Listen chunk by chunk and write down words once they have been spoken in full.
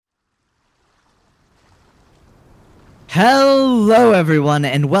Hello, everyone,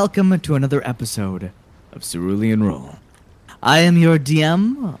 and welcome to another episode of Cerulean Roll. I am your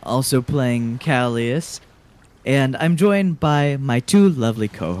DM, also playing Callius, and I'm joined by my two lovely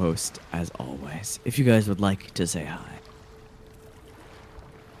co-hosts, as always. If you guys would like to say hi.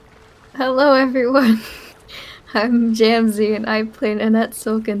 Hello, everyone. I'm Jamsey, and I play Nanette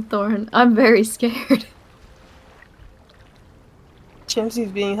Silkenthorn. I'm very scared.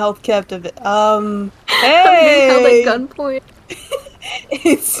 Jamsey's being held captive. Hey! I'm being held at gunpoint.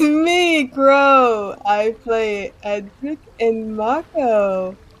 It's me, Crow. I play Edric and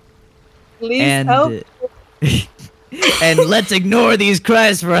Mako. Please help. And let's ignore these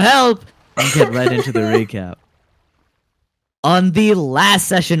cries for help and get right into the recap. On the last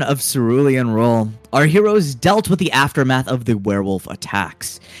session of Cerulean Roll, our heroes dealt with the aftermath of the werewolf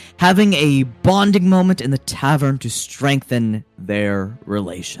attacks, having a bonding moment in the tavern to strengthen their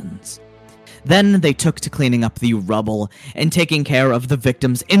relations. Then they took to cleaning up the rubble and taking care of the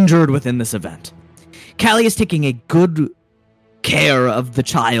victims injured within this event. Callie is taking a good care of the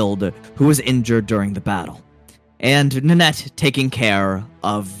child who was injured during the battle, and Nanette taking care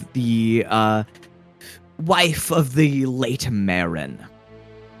of the wife of the late Marin.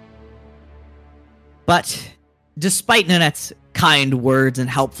 But despite Nanette's kind words and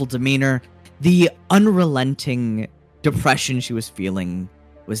helpful demeanor, the unrelenting depression she was feeling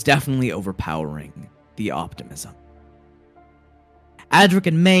was definitely overpowering the optimism. Adric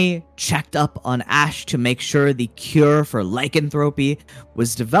and May checked up on Ash to make sure the cure for lycanthropy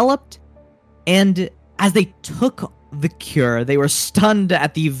was developed, and as they took the cure, they were stunned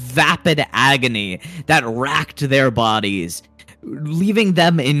at the vapid agony that racked their bodies, leaving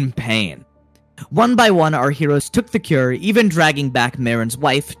them in pain. One by one, our heroes took the cure, even dragging back Marin's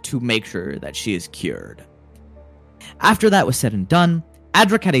wife to make sure that she is cured. After that was said and done,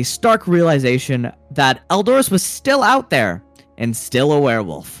 Adric had a stark realization that Eldorus was still out there, and still a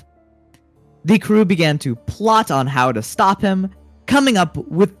werewolf. The crew began to plot on how to stop him, coming up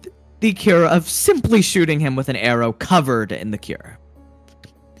with the cure of simply shooting him with an arrow covered in the cure.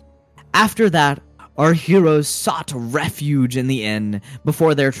 After that, our heroes sought refuge in the inn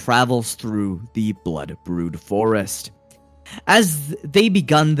before their travels through the blood-brewed forest. As they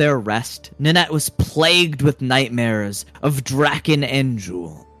begun their rest, Nanette was plagued with nightmares of Draken and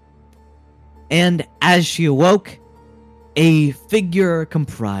Jewel. And as she awoke, a figure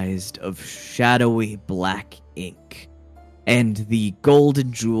comprised of shadowy black ink and the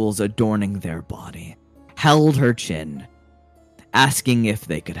golden jewels adorning their body held her chin, asking if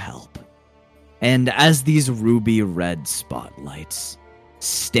they could help. And as these ruby red spotlights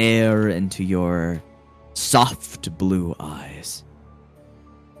stare into your soft blue eyes,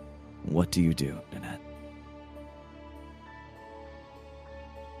 what do you do, Nanette?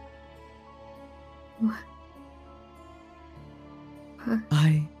 What?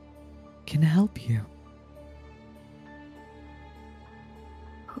 I can help you.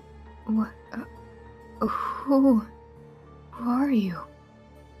 What? Who are you?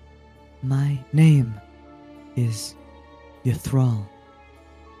 My name is Ythrall.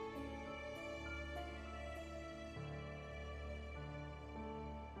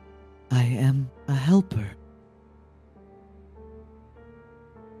 I am a helper.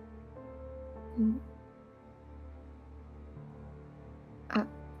 A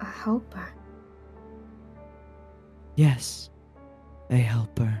helper? Yes, a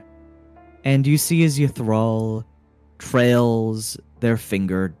helper. And you see as Ythrall trails their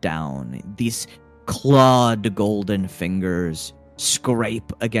finger down, these clawed golden fingers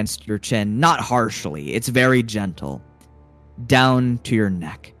scrape against your chin, not harshly, it's very gentle, down to your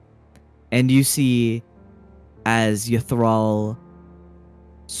neck. And you see as Ythrall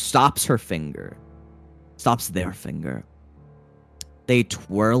stops their finger, they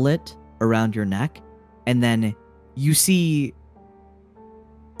twirl it around your neck, and then you see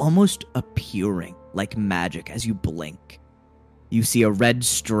almost appearing like magic as you blink. You see a red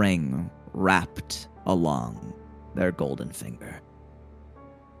string wrapped along their golden finger.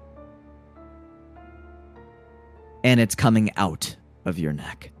 And it's coming out of your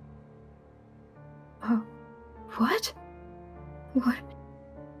neck. Oh, what? What?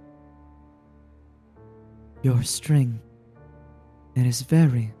 Your string. It is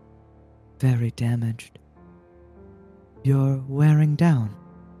very, very damaged. You're wearing down,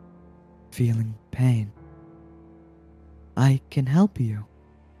 feeling pain. I can help you.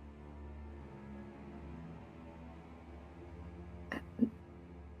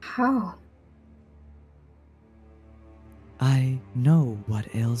 How? I know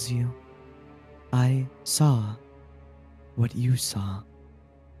what ails you. I saw what you saw,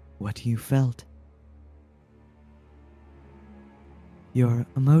 what you felt. Your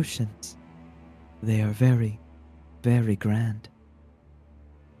emotions, they are very, very grand.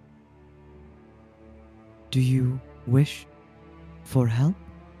 Do you wish for help?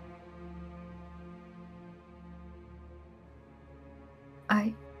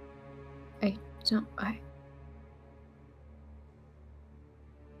 I don't.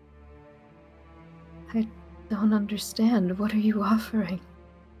 I don't understand. What are you offering?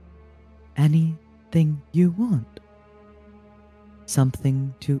 Anything you want.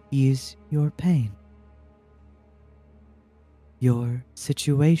 Something to ease your pain. Your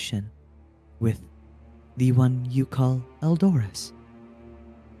situation with the one you call Eldorus.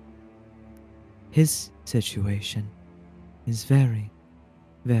 His situation is very,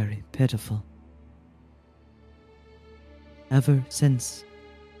 very pitiful. Ever since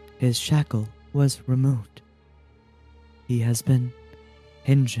his shackle was removed, he has been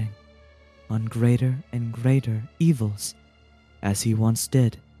hinging on greater and greater evils, as he once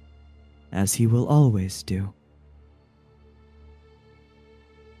did, as he will always do.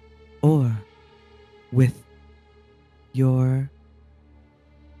 Or with your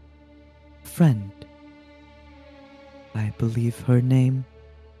friend. I believe her name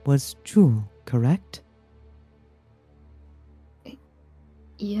was Jewel, correct?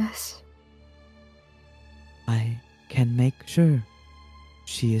 Yes. I can make sure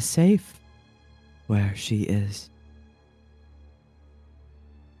she is safe where she is.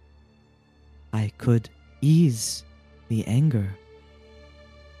 I could ease the anger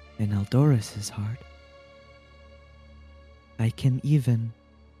in Eldorus's heart. I can even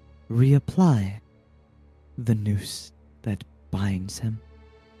reapply the noose that binds him.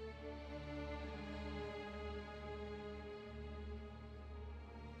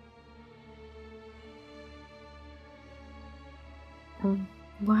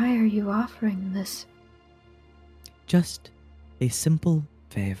 Why are you offering this? Just a simple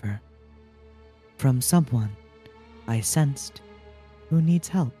favor from someone I sensed who needs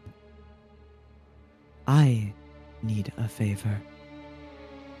help. I need a favor.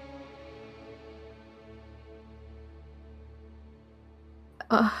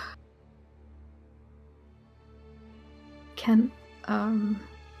 Can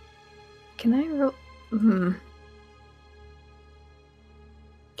I roll?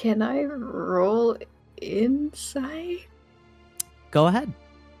 Can I roll insight? Go ahead.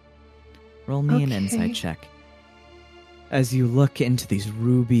 Roll me an Okay. insight check. As you look into these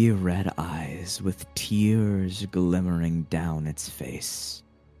ruby red eyes with tears glimmering down its face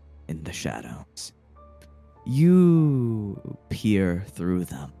in the shadows, you peer through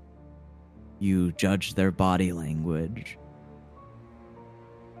them. You judge their body language.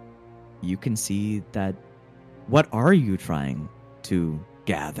 You can see that what are you trying to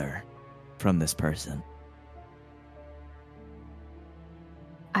gather from this person?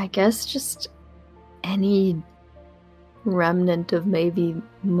 I guess just any remnant of maybe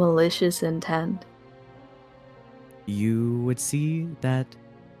malicious intent. You would see that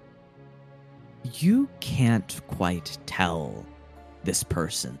you can't quite tell this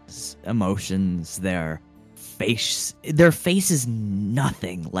person's emotions, their face is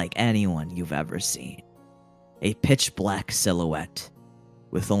nothing like anyone you've ever seen. A pitch black silhouette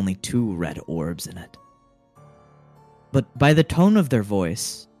with only 2 red orbs in it. But by the tone of their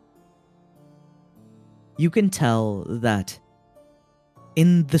voice, you can tell that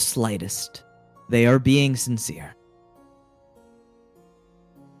in the slightest, they are being sincere.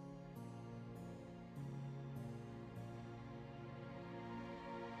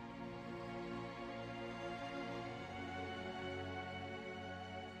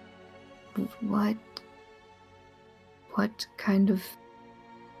 What kind of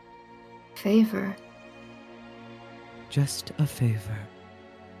favor? Just a favor.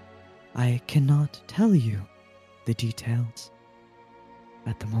 I cannot tell you the details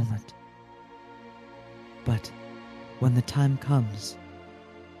at the moment. But when the time comes,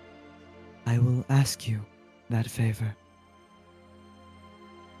 I will ask you that favor.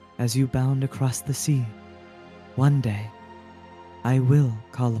 As you bound across the sea, one day I will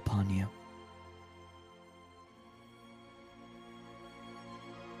call upon you.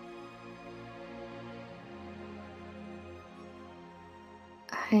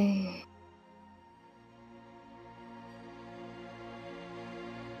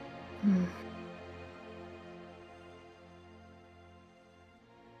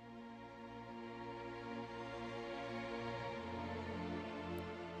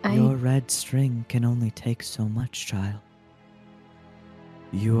 Your red string can only take so much, child.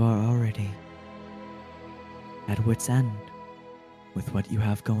 You are already at wit's end with what you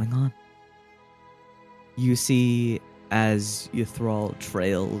have going on. You see as your thrall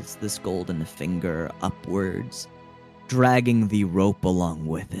trails this golden finger upwards, dragging the rope along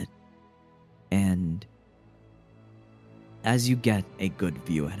with it. And as you get a good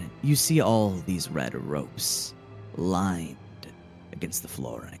view at it, you see all these red ropes lined against the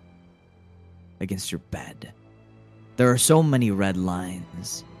flooring, against your bed. There are so many red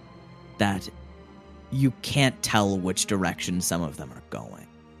lines that you can't tell which direction some of them are going.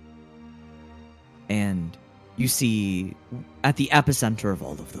 And you see at the epicenter of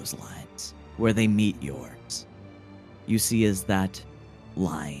all of those lines, where they meet yours, you see as that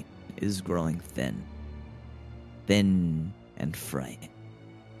line is growing thin and fraying.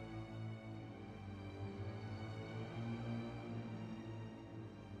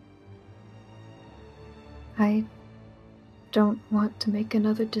 I don't want to make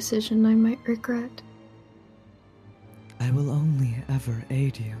another decision I might regret. I will only ever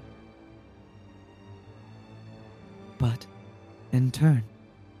aid you. But, in turn,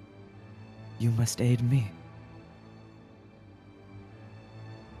 you must aid me.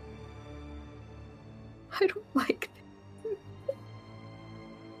 I don't like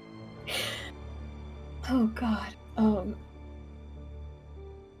this. Oh god.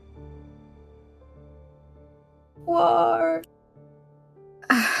 War.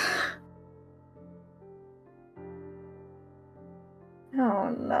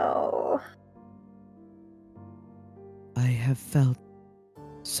 Oh no. I have felt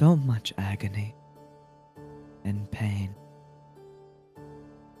so much agony and pain.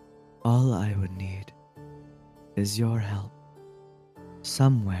 All I would need is your help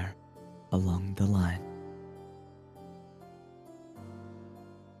somewhere along the line.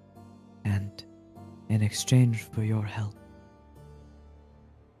 And in exchange for your help,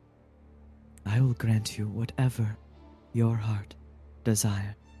 I will grant you whatever your heart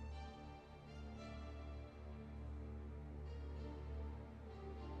desires.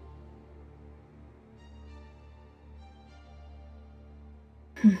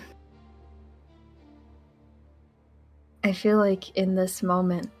 I feel like in this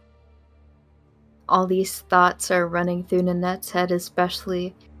moment, all these thoughts are running through Nanette's head,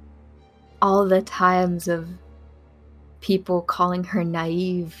 especially all the times of people calling her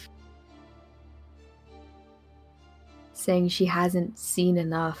naive, saying she hasn't seen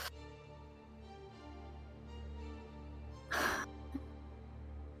enough.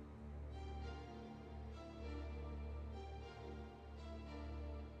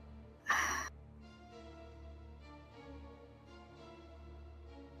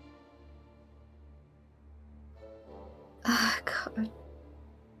 Oh, God.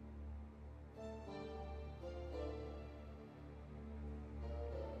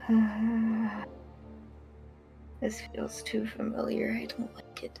 This feels too familiar. I don't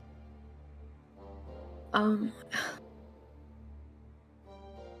like it.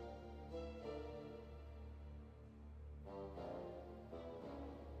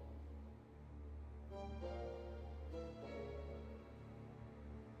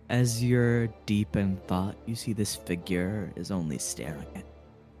 As you're deep in thought, you see this figure is only staring at you,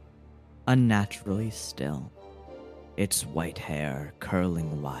 unnaturally still, its white hair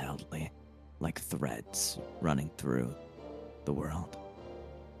curling wildly like threads running through the world.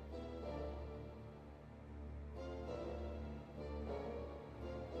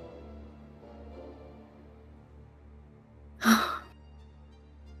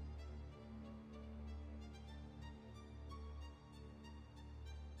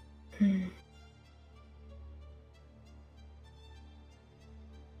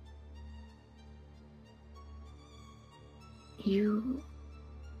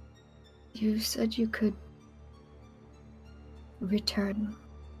 You said you could return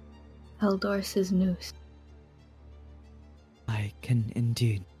Eldor's news. I can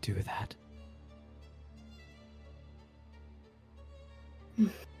indeed do that.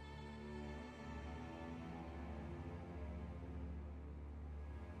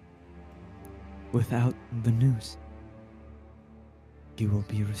 Without the news, you will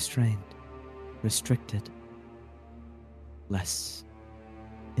be restrained, restricted, less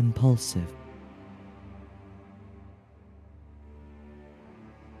impulsive.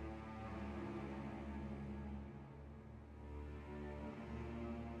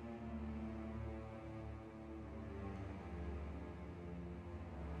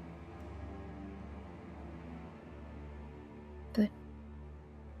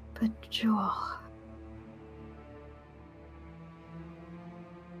 But Joel...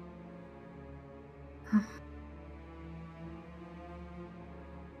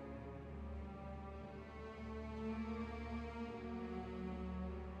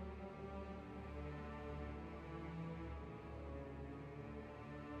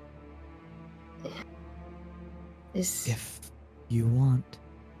 If you want,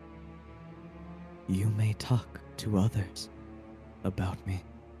 you may talk to others about me.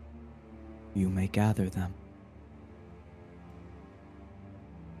 You may gather them.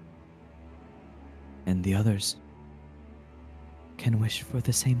 And the others can wish for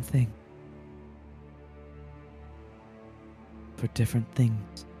the same thing. For different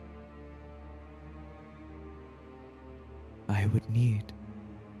things. I would need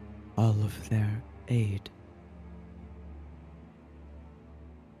all of their aid.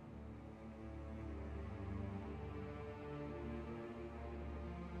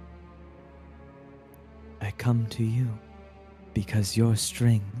 I come to you because your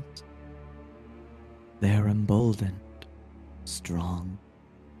strings, they're emboldened, strong,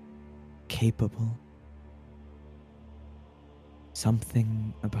 capable.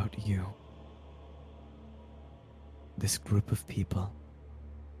 Something about you, this group of people.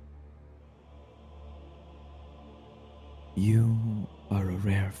 You are a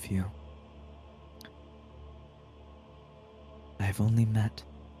rare few. I've only met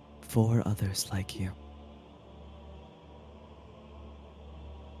 4 others like you.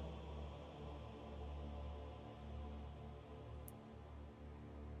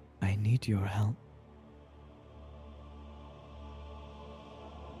 I need your help.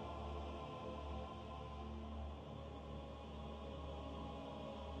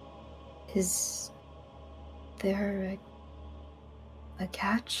 Is there a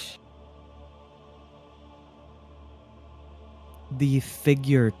catch? The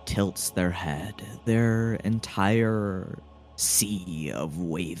figure tilts their head, their entire sea of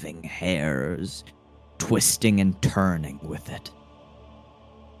waving hairs, twisting and turning with it.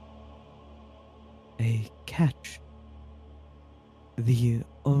 A catch. The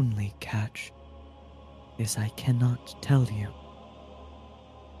only catch is I cannot tell you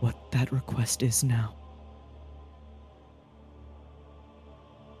what that request is now.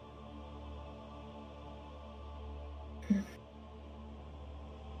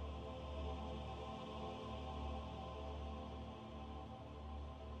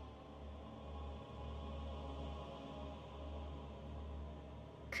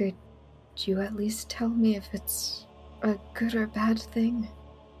 Could you at least tell me if it's a good or bad thing?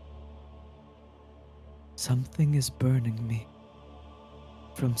 Something is burning me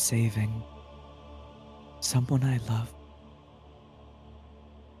from saving someone I love.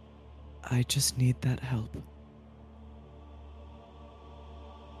 I just need that help.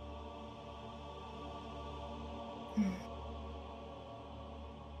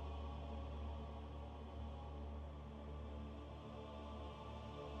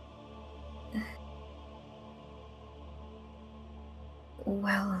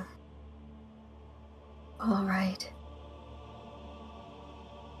 Well, all right.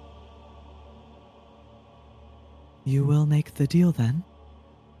 You will make the deal then?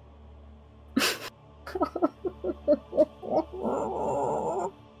 If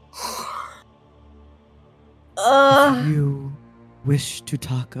you wish to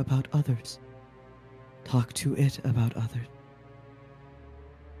talk about others, talk to it about others.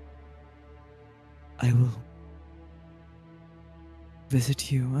 I will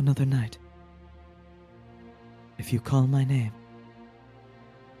visit you another night. If you call my name.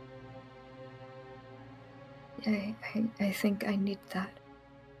 I think I need that.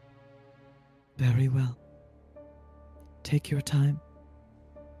 Very well. Take your time.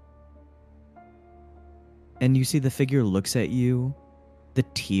 And you see the figure looks at you. The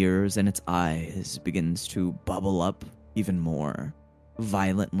tears in its eyes begins to bubble up even more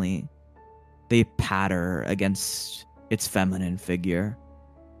violently. They patter against its feminine figure.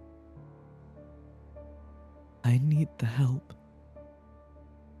 I need the help.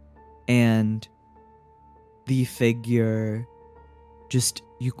 And the figure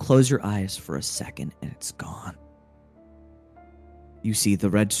you close your eyes for a second and it's gone. You see the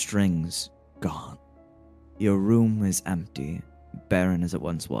red strings gone. Your room is empty, barren as it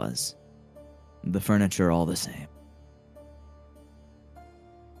once was. The furniture all the same.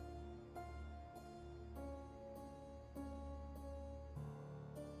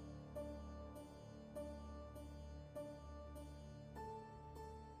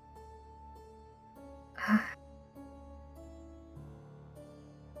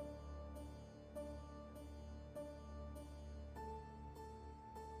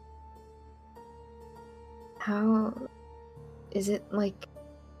 How is it like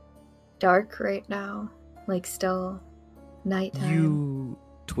dark right now? Like still nighttime? You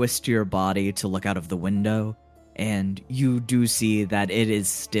twist your body to look out of the window, and you do see that it is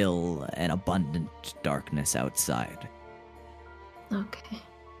still an abundant darkness outside. Okay.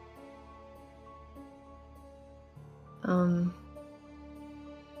 I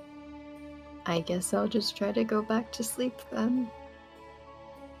guess I'll just try to go back to sleep then.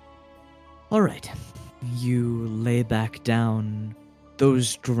 Alright. You lay back down.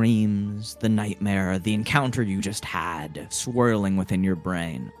 Those dreams, the nightmare, the encounter you just had, swirling within your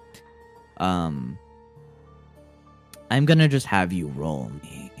brain. I'm gonna just have you roll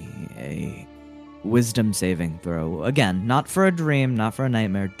me a wisdom saving throw. Again, not for a dream, not for a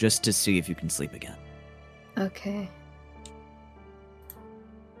nightmare, just to see if you can sleep again. Okay.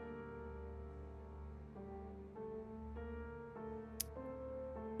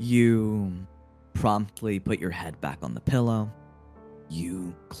 You promptly put your head back on the pillow.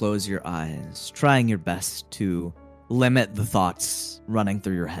 You close your eyes, trying your best to limit the thoughts running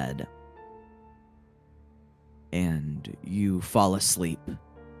through your head. And you fall asleep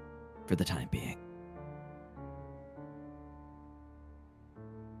for the time being.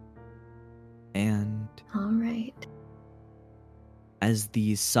 And All right. as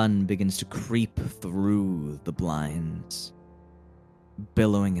the sun begins to creep through the blinds,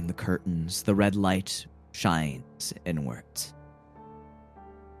 billowing in the curtains, the red light shines inwards.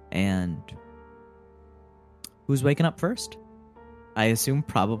 And who's waking up first? I assume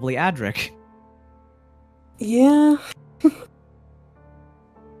probably Adric. Yeah.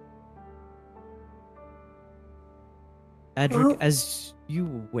 Adric, Well- as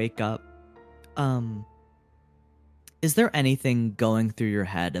you wake up, is there anything going through your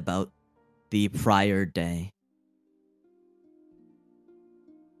head about the prior day?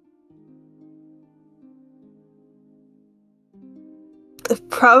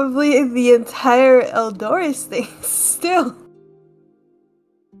 Probably the entire Eldoris thing still.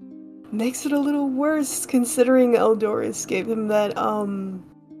 Makes it a little worse considering Eldoris gave him that,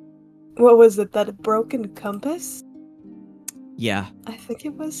 what was it, that broken compass? Yeah. I think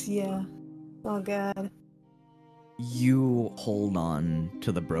it was, yeah. Oh god. You hold on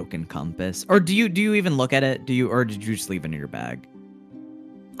to the broken compass, or do you even look at it? Or did you just leave it in your bag?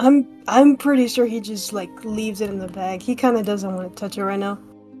 I'm pretty sure he just, leaves it in the bag. He kinda doesn't want to touch it right now.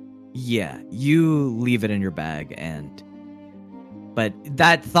 Yeah, you leave it in your bag, but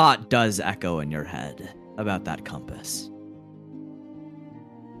that thought does echo in your head about that compass.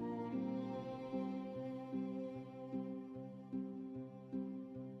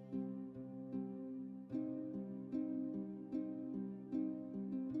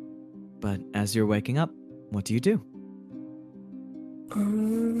 But as you're waking up, what do you do?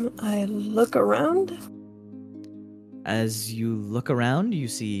 I look around. As you look around, you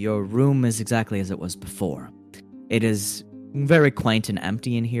see your room is exactly as it was before. It is very quaint and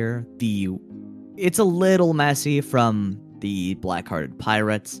empty in here. It's a little messy from the black-hearted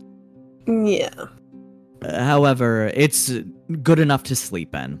pirates. Yeah. However, it's good enough to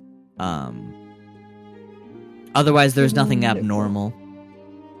sleep in. Otherwise, there's nothing Wonderful. abnormal.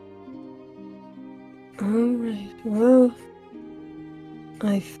 Alright, well,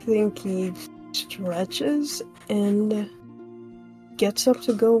 I think he stretches and gets up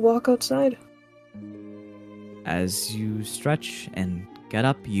to go walk outside. As you stretch and get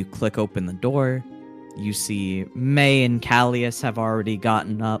up, you click open the door. You see May and Callius have already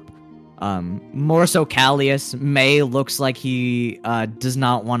gotten up. More so Callius. May looks like he does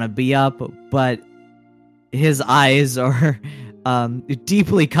not want to be up, but his eyes are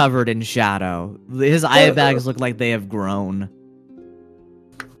deeply covered in shadow. His eye bags look like they have grown.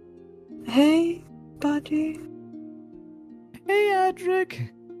 Hey, buddy. Hey, Adric.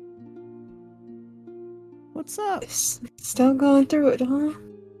 What's up? Still going through it, huh?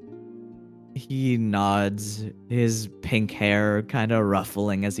 He nods, his pink hair kind of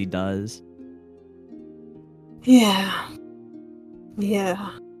ruffling as he does. Yeah.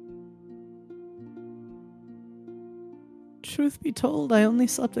 Yeah. Truth be told, I only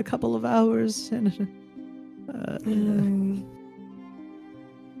slept a couple of hours, and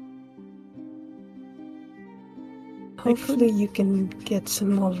Hopefully you can get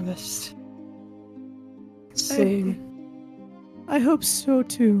some more rest. Soon. I hope so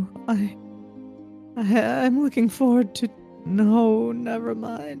too. I'm looking forward to. No, never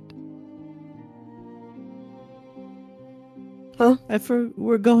mind. Huh?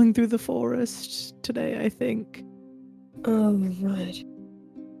 We're going through the forest today, I think. Oh, right.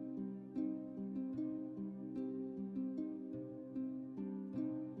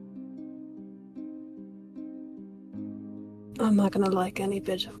 I'm not gonna like any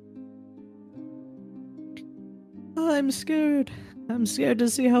bit of. I'm scared. I'm scared to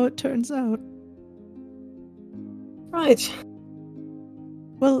see how it turns out. Right.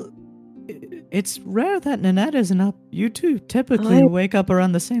 Well, it's rare that Nanette isn't up. You two typically wake up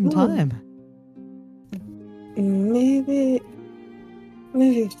around the same time. maybe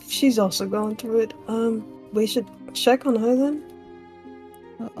she's also going through it. We should check on her then.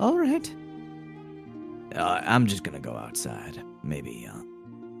 All right. I'm just gonna go outside. Maybe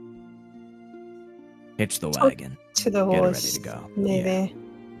hitch the wagon. To the Get horse. ready to go. Maybe.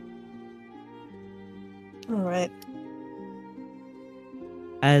 All right.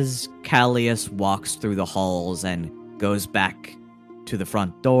 As Callius walks through the halls and goes back to the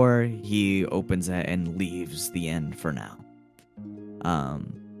front door, he opens it and leaves the inn for now.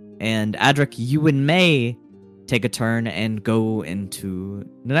 And Adric, you and May take a turn and go into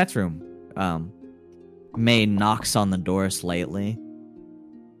Nanette's room. May knocks on the door slightly.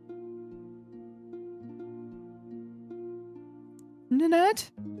 Nanette?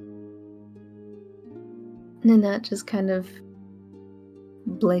 Nanette just kind of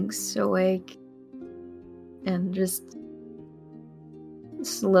blinks awake and just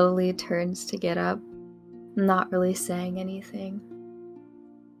slowly turns to get up, not really saying anything.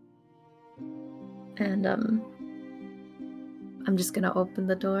 And I'm just gonna open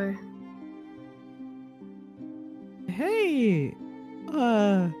the door. Hey,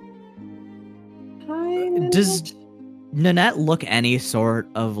 Hi, does Nanette look any sort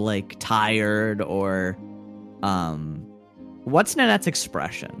of like tired or what's Nanette's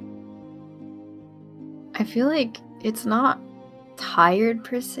expression? I feel like it's not tired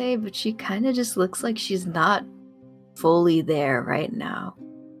per se, but she kind of just looks like she's not fully there right now.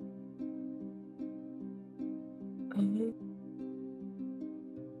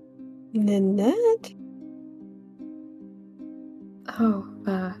 Nanette? Oh,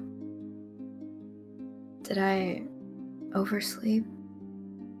 did I oversleep?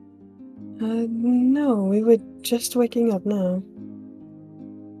 No, we were just waking up now.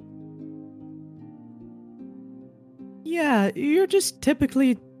 Yeah, you're just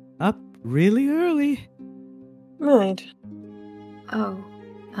typically up really early. Right. Oh,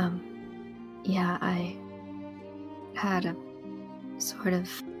 yeah, I had a sort of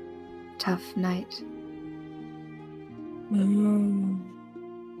tough night.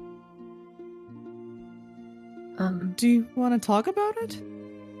 Do you want to talk about it?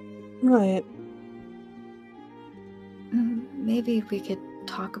 Right. Maybe we could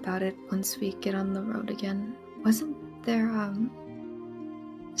talk about it once we get on the road again. Wasn't there,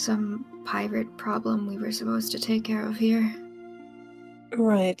 some pirate problem we were supposed to take care of here?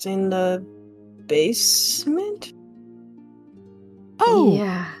 Right, in the basement? Oh!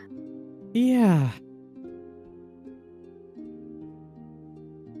 Yeah. Yeah.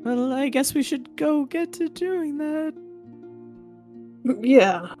 Well, I guess we should go get to doing that.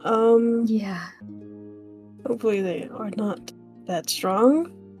 Yeah, Yeah. hopefully they are not that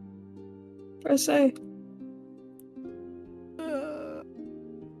strong, per se.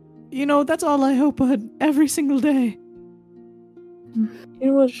 That's all I hope on every single day. You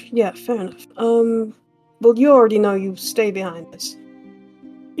know what? Yeah, fair enough. Well, you already know you stay behind us.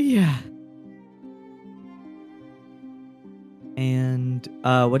 Yeah. And,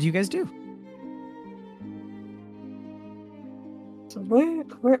 what do you guys do? So where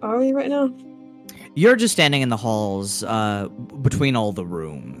are we right now? You're just standing in the halls, between all the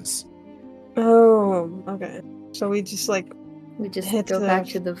rooms. Oh, okay. So we just We just hit go the back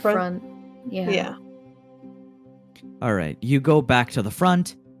to the front? front. Yeah. Yeah. All right, you go back to the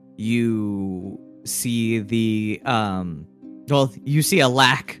front. You see you see a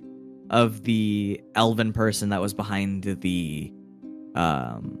lack of the elven person that was behind the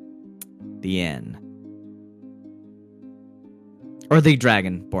inn, or the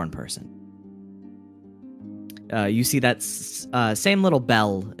dragonborn person. You see that same little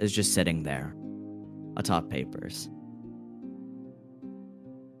bell is just sitting there, atop papers.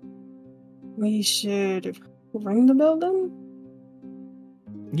 We should ring the bell then?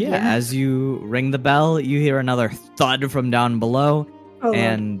 Yeah, Yeah. as you ring the bell, you hear another thud from down below, Oh,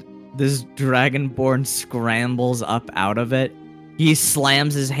 and this dragonborn scrambles up out of it. He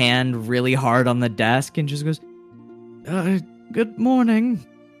slams his hand really hard on the desk and just goes, good morning.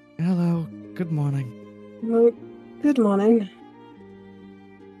 Hello, good morning. Well, good morning.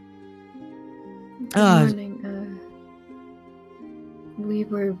 Good morning. We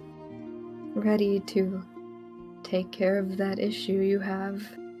were ready to take care of that issue you have.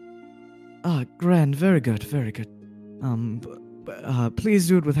 Grand, very good, very good. Please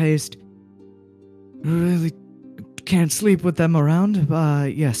do it with haste. Really can't sleep with them around.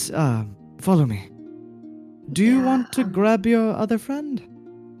 Yes, follow me. Do you Yeah, want to grab your other friend?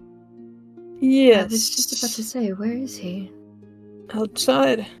 Yes. I was just about to say, where is he?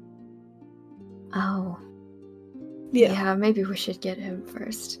 Outside. Oh. Yeah. Yeah, maybe we should get him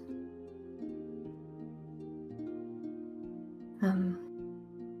first.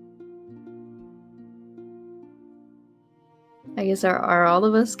 I guess are all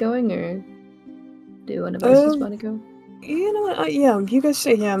of us going, or do one of us just want to go? You know what? Yeah, you guys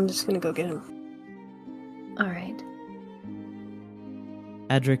say yeah. I'm just gonna go get him. All right.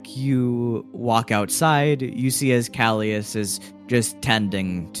 Edric, you walk outside. You see as Callius is just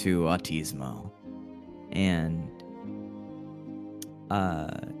tending to Autismo. And,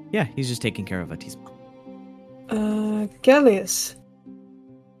 yeah, he's just taking care of Autismo. Gallius.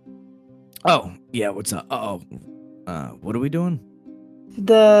 Oh, yeah, what's up? What are we doing?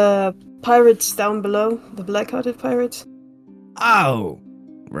 The pirates down below, the black-hearted pirates. Oh,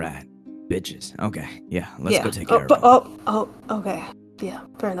 right. Bitches. Okay, yeah, let's go take care of them. Okay. Yeah,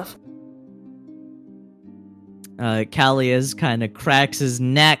 fair enough. Callias kind of cracks his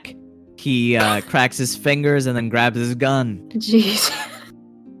neck. He cracks his fingers and then grabs his gun. Jeez.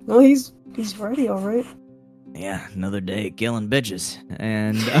 Well, he's ready, all right. Yeah, another day killing bitches.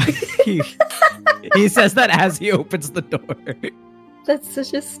 And he says that as he opens the door. That's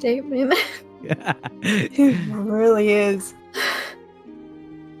such a statement. Yeah. It really is.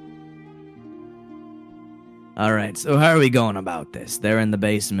 All right, so how are we going about this? They're in the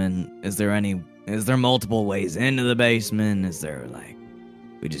basement. Is there multiple ways into the basement? Is there,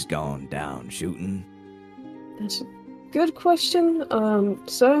 we just going down shooting? That's a good question.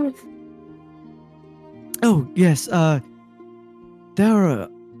 So... Oh, yes, there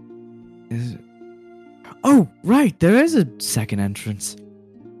Oh, right, there is a second entrance.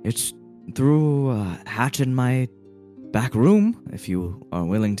 It's through a hatch in my back room, if you are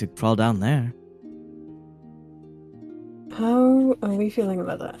willing to crawl down there. How are we feeling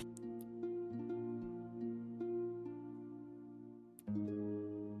about that?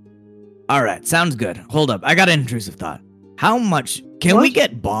 Alright, sounds good. Hold up, I got an intrusive thought. How much... Can we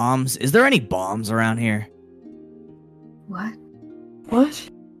get bombs? Is there any bombs around here? What? What?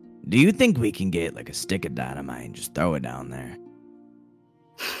 Do you think we can get, a stick of dynamite and just throw it down there?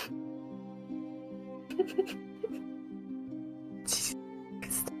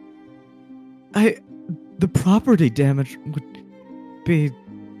 The property damage would be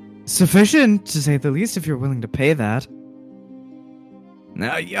sufficient, to say the least, if you're willing to pay that.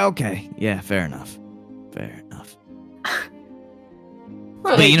 No, okay. Yeah, fair enough. Fair enough.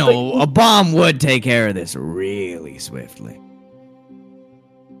 Right, But, a bomb would take care of this really swiftly.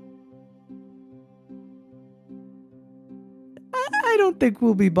 I don't think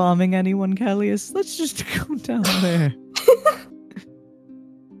we'll be bombing anyone, Callius. Let's just go down there.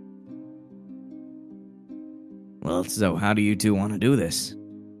 Well, so how do you two want to do this?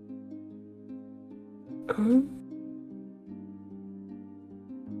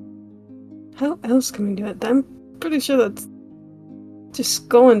 How else can we do it? I'm pretty sure that just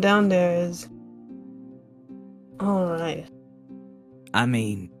going down there is alright. I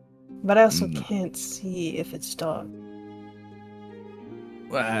mean... But I also can't see if it's dark.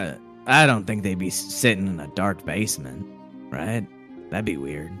 I don't think they'd be sitting in a dark basement, right? That'd be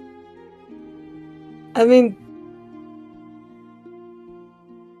weird. I mean...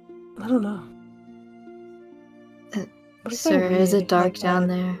 I don't know. Sir, is it dark down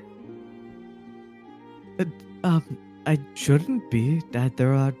there? I shouldn't be. That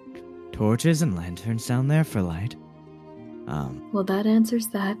there are torches and lanterns down there for light. Well, that answers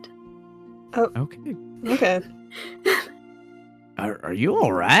that. Oh. Okay. Okay. Are you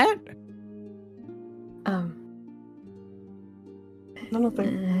alright? I don't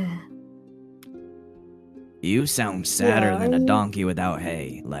think... You sound sadder than a donkey without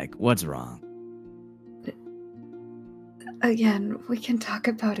hay. What's wrong? Again, we can talk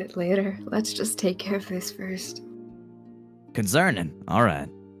about it later. Let's just take care of this first. Concerning. Alright.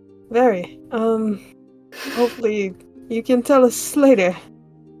 Very. Hopefully you can tell us later.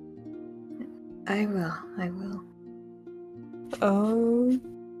 I will.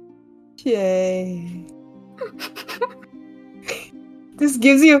 Okay. He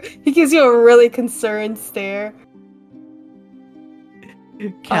gives you a really concerned stare.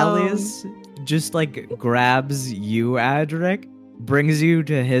 Callius just grabs you, Adric, brings you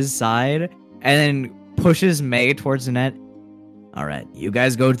to his side, and then pushes May towards the net. Alright, you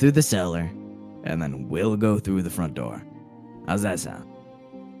guys go through the cellar, and then we'll go through the front door. How's that sound?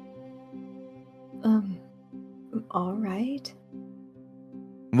 Alright.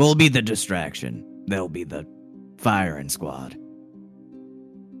 We'll be the distraction. They'll be the firing squad.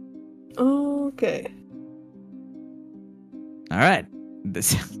 Okay. Alright.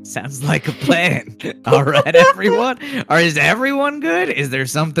 This sounds like a plan. Alright, everyone? Is everyone good? Is there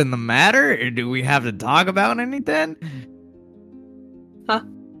something the matter? Or do we have to talk about anything? Huh?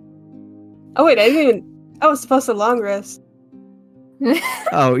 Oh wait, I was supposed to long rest.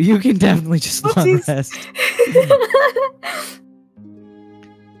 Oh, you can definitely just long Whoopsies. rest.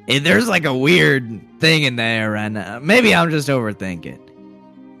 There's like a weird thing in there, and maybe I'm just overthinking.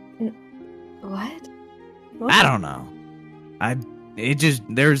 What? I don't know.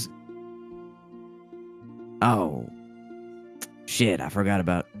 There's. Oh. Shit, I forgot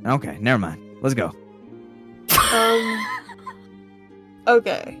about. Okay, never mind. Let's go.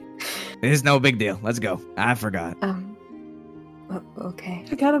 Okay. It's no big deal. Let's go. I forgot. Okay.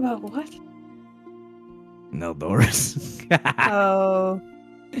 Forgot about what? No, Doris. Oh.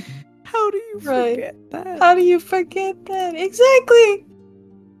 How do you Right. forget that? How do you forget that? Exactly.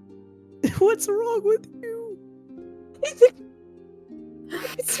 What's wrong with you?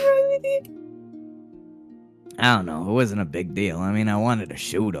 What's wrong with you? I don't know. It wasn't a big deal. I mean, I wanted to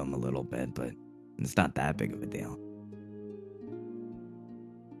shoot him a little bit, but it's not that big of a deal.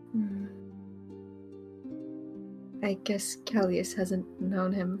 I guess Callius hasn't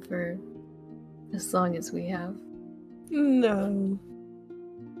known him for as long as we have. No.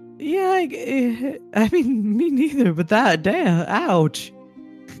 Yeah, I mean, me neither, but that, damn, ouch.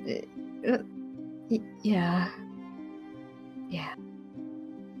 Yeah.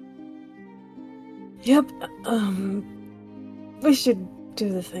 Yep. We should do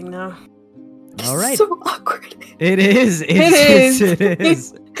the thing now. All right. So awkward. It is. It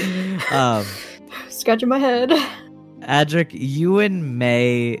is. Scratching my head. Adric, you and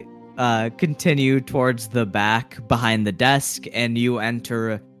May continue towards the back behind the desk, and you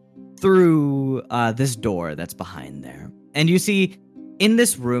enter through this door that's behind there. And you see in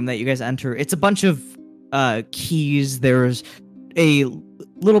this room that you guys enter, it's a bunch of keys. There's a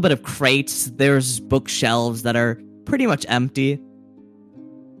little bit of crates. There's bookshelves that are pretty much empty.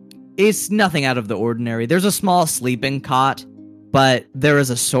 It's nothing out of the ordinary. There's a small sleeping cot, but there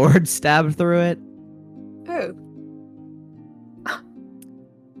is a sword stabbed through it. Oh.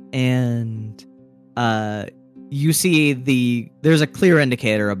 And you see there's a clear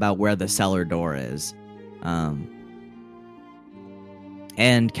indicator about where the cellar door is. And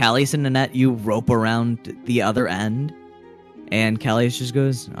Callius and Nanette, you rope around the other end. And Callius just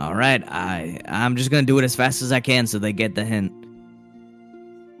goes, all right, I'm just going to do it as fast as I can so they get the hint.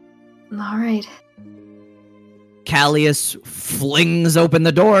 All right. Callius flings open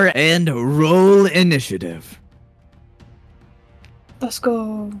the door and roll initiative. Let's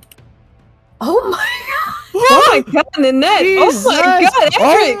go. Oh my Oh my god, Nanette! Jesus. Oh my god,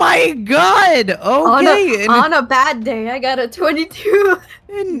 Oh Eric! my god! Okay. On a bad day, I got a 22.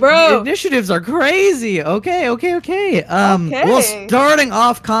 Bro. Initiatives are crazy. Okay. Okay. Well, starting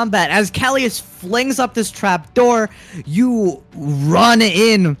off combat, as Callius flings up this trap door, you run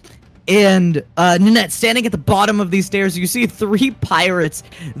in, and Nanette, standing at the bottom of these stairs, you see 3 pirates.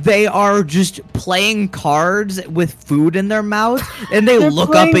 They are just playing cards with food in their mouth, and they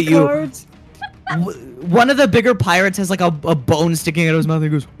look up at you. Cards. One of the bigger pirates has like a bone sticking out of his mouth, and he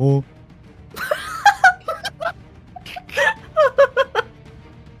goes, "Oh."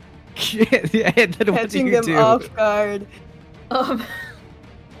 Yeah, and then what do Catching you them do? off guard. I'm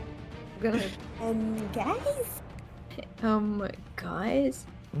gonna. Guys. Guys.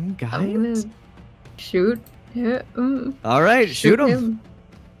 I'm Guys? gonna shoot. Yeah, All right, shoot him.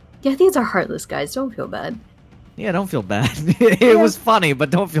 Yeah, these are heartless guys. Don't feel bad. Yeah, don't feel bad. It was funny, but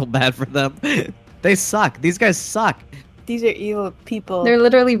don't feel bad for them. They suck. These guys suck. These are evil people. They're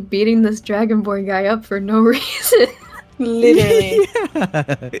literally beating this Dragonborn guy up for no reason. Literally.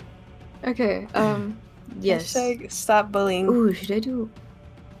 Yeah. Okay, yes. Hashtag stop bullying. Ooh, should I do...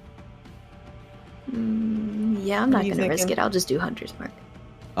 yeah, I'm What not are you gonna risk thinking? it. I'll just do Hunter's Mark.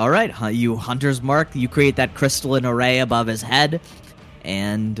 All right, you Hunter's Mark. You create that crystalline array above his head,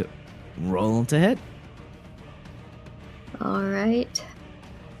 and roll to hit. Alright.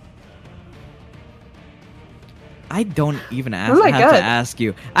 I don't even Oh my have God. to ask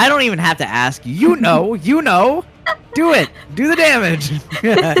you. I don't even have to ask you. You know. You know. Do it. Do the damage.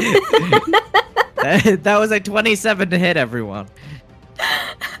 That was a 27 to hit, everyone.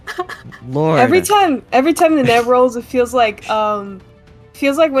 Lord. Every time the net rolls, it feels like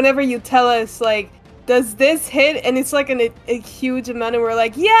whenever you tell us like, does this hit? And it's like a huge amount, and we're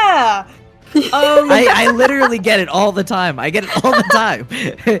like, yeah. I literally get it all the time. I get it all the time.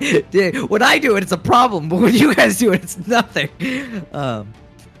 When I do it, it's a problem. But when you guys do it, it's nothing.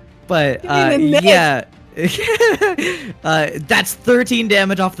 But yeah. That's 13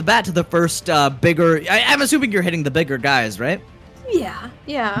 damage off the bat to the first bigger. I'm assuming you're hitting the bigger guys, right? Yeah.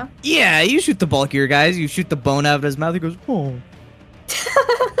 Yeah, you shoot the bulkier guys. You shoot the bone out of his mouth. He goes, oh.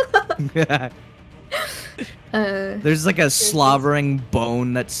 There's like a slobbering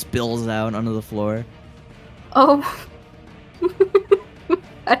bone that spills out onto the floor. Oh.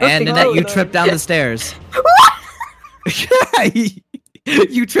 And think Nanette, you so. trip down the stairs.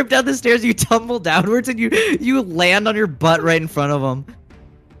 You trip down the stairs, you tumble downwards, and you land on your butt right in front of him.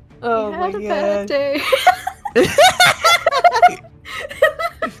 Oh You my had a bad god. day.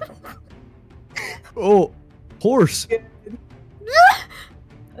 Oh, horse.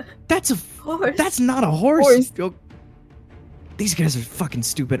 That's Horse. That's not a horse. Horse. Oh, these guys are fucking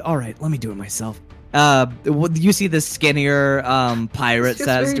stupid. All right, let me do it myself. You see this skinnier pirate It's just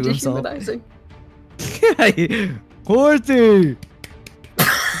says very to himself, dehumanizing. "Horsey."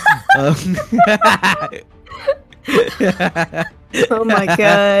 Oh my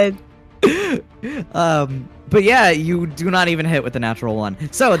god. But yeah, you do not even hit with the natural one.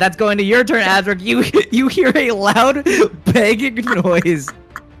 So that's going to your turn, Adric. You hear a loud banging noise,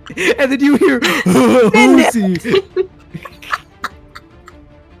 and then you hear Horsey.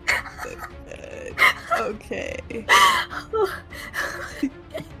 Okay.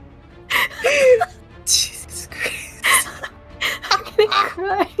 Jesus Christ. I'm gonna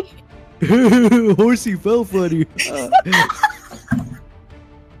cry. Horsey fell funny.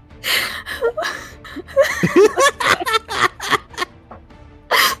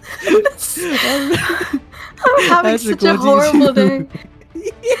 I'm having Adric, such a what do you horrible do? day.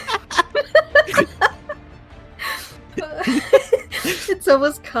 It's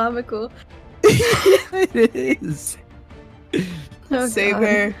almost comical. It is. Oh, Save God.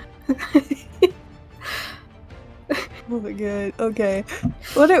 her. Oh my god. Okay.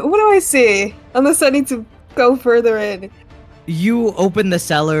 What do I see? Unless I need to go further in. You open the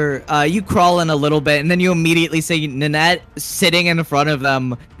cellar, you crawl in a little bit, and then you immediately see Nanette sitting in front of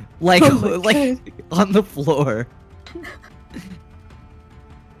them, like, Oh my like on the floor.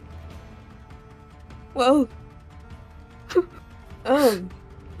 Well.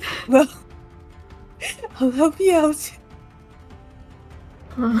 Well. I'll help you out.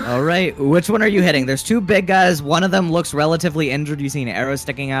 All right, which one are you hitting? There's two big guys. One of them looks relatively injured. You see an arrow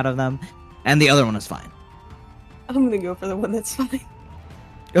sticking out of them, and the other one is fine. I'm gonna go for the one that's fine.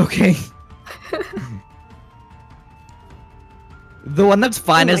 Okay. The one that's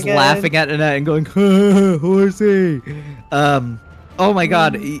fine Oh my is God. laughing at Nanette and going, "Horsey." Oh my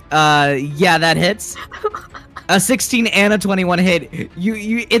God. Yeah, that hits. A 16 and a 21 hit.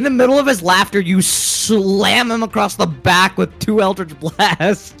 You in the middle of his laughter, you slam him across the back with 2 Eldritch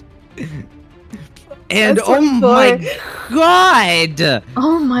Blast. And That's oh my four. God!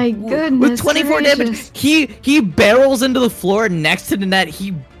 Oh my goodness. With 24 damage, he barrels into the floor next to Nanette.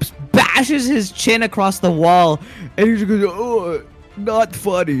 He bashes his chin across the wall, and he just goes, "Oh, not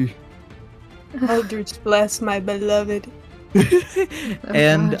funny." Eldritch bless my beloved.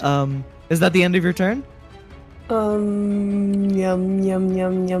 And God. is that the end of your turn? Yum, yum,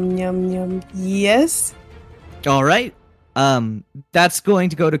 yum, yum, yum. Yes. All right. That's going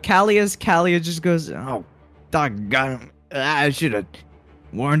to go to Callias. Callias just goes, "Oh, doggone! I should have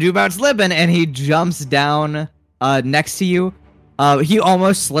warned you about slipping." And he jumps down next to you. He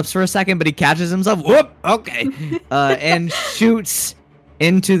almost slips for a second, but he catches himself. Whoop! Okay. And shoots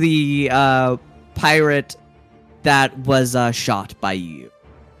into the pirate that was shot by you,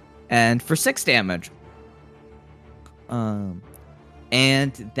 and for 6 damage.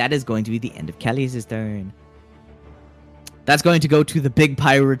 And that is going to be the end of Callias' turn. That's going to go to the big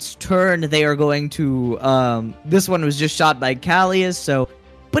pirate's turn. They are going to, this one was just shot by Callias, so,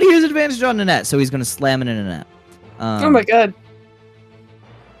 but he has advantage on Nanette, so he's going to slam it in Nanette. Oh my god.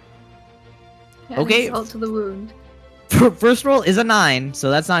 okay. Salt to the wound. First roll is a 9,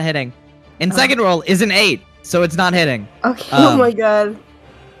 so that's not hitting. And Oh. second roll is an 8, so it's not hitting. Okay. Oh my god.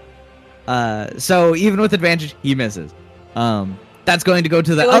 So even with advantage, he misses. That's going to go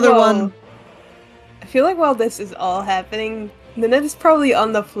to the I feel like other while- one. I feel like while this is all happening, Nanette is probably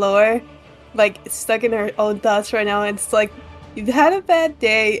on the floor, like stuck in her own thoughts right now, and it's like, you've had a bad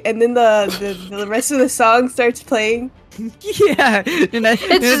day, and then the rest of the song starts playing. Yeah, Nanette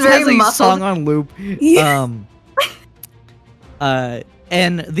just has very a muffled. song on loop. Yeah.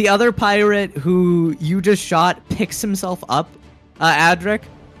 And the other pirate who you just shot picks himself up, Adric.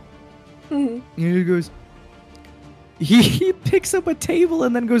 Mhm. And he goes. He picks up a table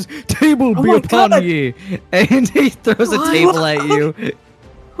and then goes, "Table Oh be my upon God. ye," and he throws a What? table at you.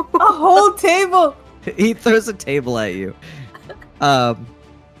 A whole table. He throws a table at you. Jesus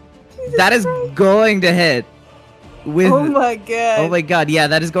That is Christ. going to hit. With Oh my god. oh my God, yeah,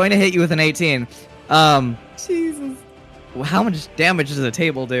 that is going to hit you with an 18. Jesus. How much damage does a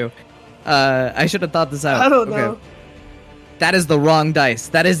table do? I should have thought this out. I don't Okay. know. That is the wrong dice.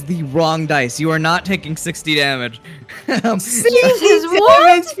 That is the wrong dice. You are not taking 60 damage. 60 Jesus, what?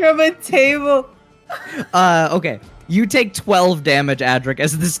 damage from a table. Okay. You take 12 damage, Adric,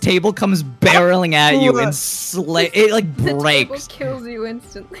 as this table comes barreling at you and it like The table breaks. kills you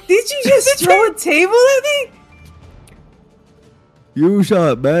instantly. Did you just throw a table at me? You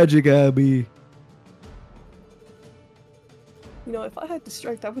shot magic at me. You know, if I had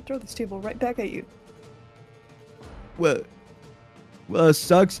Distract, I would throw this table right back at you. Well,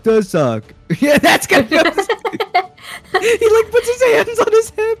 sucks to suck. Yeah, that's good. He like puts his hands on his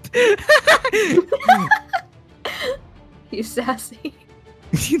hip. He's sassy.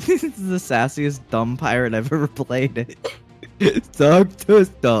 This is the sassiest dumb pirate I've ever played. Suck to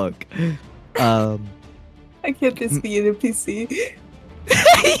suck. I can't this be an NPC.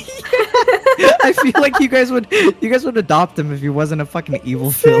 I feel like you guys would adopt him if he wasn't a fucking evil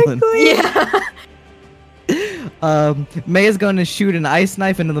villain. Yeah. May is going to shoot an ice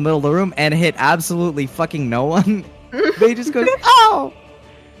knife into the middle of the room and hit absolutely fucking no one. May just goes, "Oh!"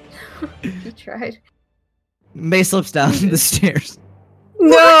 He tried. May slips down the stairs.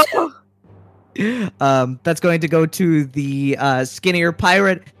 No! That's going to go to the skinnier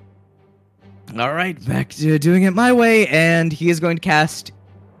pirate. All right, back to doing it my way, and he is going to cast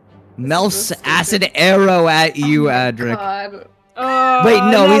Melf's acid arrow at you, Adric. God. Oh, Wait,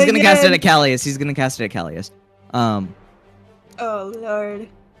 no, not he's gonna cast it again. at Callius. He's gonna cast it at Callius. Oh, Lord.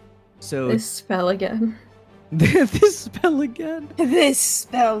 So This spell again. this spell again. This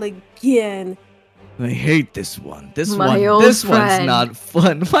spell again. I hate this one. This My one. old This one's friend. not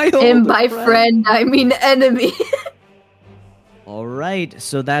fun. My old And by friend, I mean enemy. All right,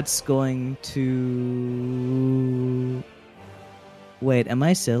 so that's going to. Wait, am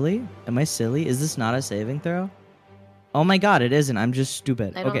I silly? Am I silly? Is this not a saving throw? Oh my god, it isn't. I'm just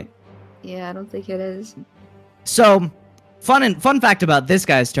stupid. I don't- Okay. Yeah, I don't think it is. So, fun fact about this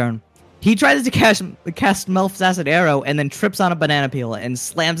guy's turn. He tries to cast Melf's acid arrow and then trips on a banana peel and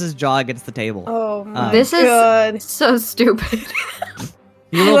slams his jaw against the table. Oh my This is God. so stupid.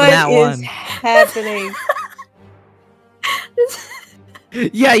 You rolled What that is one. happening?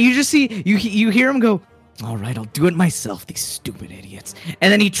 Yeah, you just see you hear him go, "All right, I'll do it myself, these stupid idiots."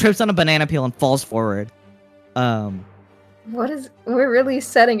 And then he trips on a banana peel and falls forward. We're really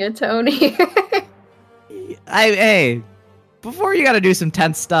setting a tone here. Hey, before you got to do some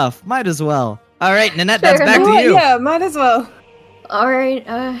tense stuff, might as well. All right, Nanette, that's Fair back You know to what? you. Yeah, might as well. Alright,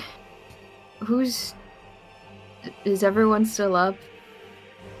 is everyone still up?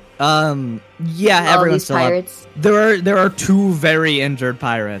 Yeah, All everyone's these still up. pirates. There are two very injured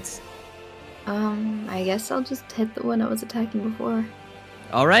pirates. I guess I'll just hit the one I was attacking before.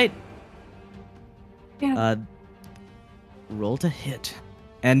 All right. Yeah. Roll to hit,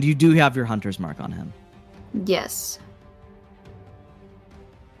 and you do have your hunter's mark on him. Yes.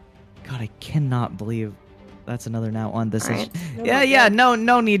 God, I cannot believe that's another now on this. Alright. Oh Yeah, my yeah. God.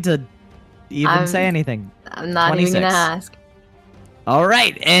 No need to even say I'm- anything. I'm not even 26. gonna ask. All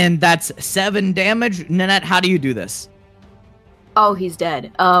right, and that's 7 damage. Nanette, how do you do this? Oh, he's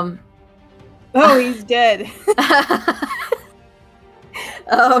dead. Oh, he's dead.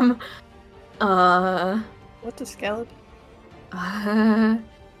 What the skeleton?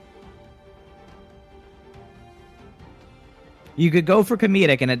 You could go for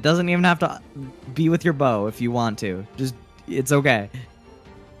comedic, and it doesn't even have to be with your bow if you want to. Just, it's okay.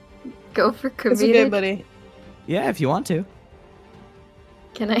 Go for It's okay, comedic. buddy. Yeah, if you want to.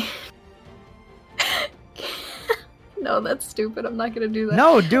 Can I? No, that's stupid. I'm not gonna do that.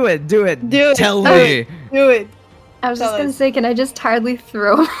 No, do it. Do it. Tell Do me. it. Do it. I was Tell just gonna us. say, can I just hardly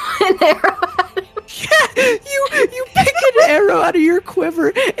throw an arrow at him? you pick an arrow out of your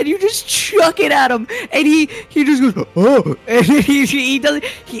quiver and you just chuck it at him, and he just goes, "Oh!" And he does.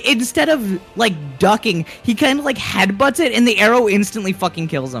 He, instead of like ducking, he kind of like headbutts it, and the arrow instantly fucking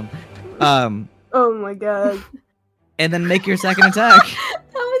kills him. Oh my God. And then make your second attack.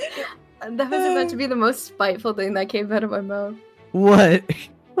 That was about to be the most spiteful thing that came out of my mouth. What?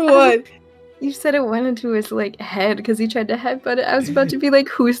 What? You said it went into his like head because he tried to headbutt it. I was about to be like,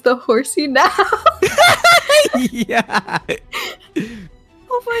 "Who's the horsey now?" Yeah.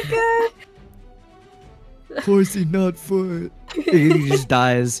 Oh my God. Horsey, not foot. He just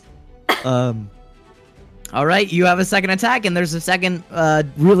dies. All right, you have a second attack, and there's a second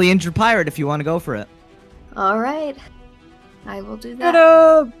really injured pirate if you want to go for it. All right, I will do Shut that.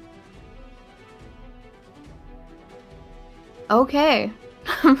 up. Okay.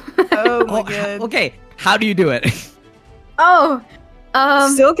 Oh my Oh, God. okay, how do you do it? Oh,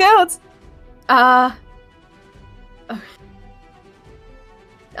 Still counts. uh,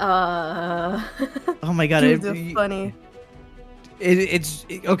 Oh my god, Dudes are funny. it's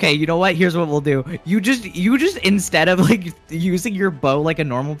okay. You know what? Here's what we'll do. You just instead of like using your bow like a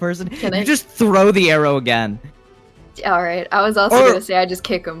normal person, Can you I- just throw the arrow again. All right. I was also gonna say I just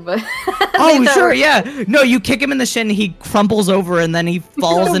kick him, but Oh, neither sure, works. yeah. No, you kick him in the shin, he crumples over, and then he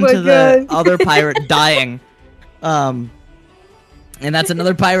falls Oh my into the God. other pirate, dying. And that's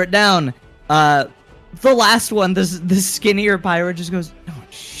another pirate down. The last one, this skinnier pirate just goes, oh,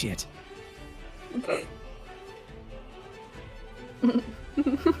 shit.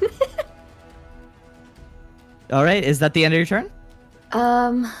 All right, is that the end of your turn?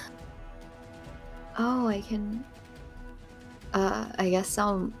 Oh, I can. I guess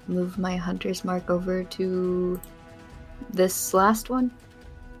I'll move my hunter's mark over to this last one.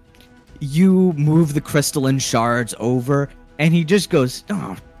 You move the crystalline shards over, and he just goes,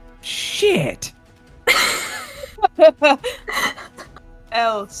 oh, shit.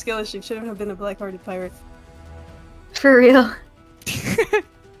 L, skill issue. Shouldn't have been a black-hearted pirate. For real.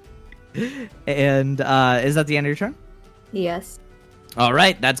 And is that the end of your turn? Yes. All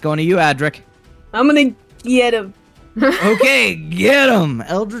right, that's going to you, Adric. I'm gonna get him. Okay, get him!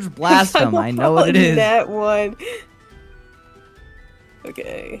 Eldritch Blast him. I know what it is. That one.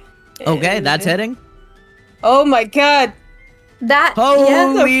 Okay. Okay, And- that's hitting. Oh my god! That Holy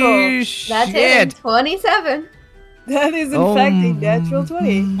That's hitting. shit! 27. That is in fact a natural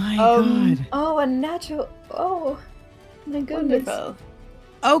 20. My Um, god. Oh, a natural. Oh, my goodness. Wonderful.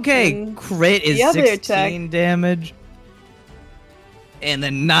 Okay, and crit is the other 16 damage. And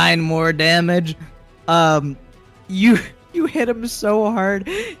then 9 more damage. You hit him so hard.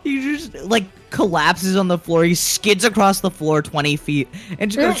 He just, like, collapses on the floor. He skids across the floor 20 feet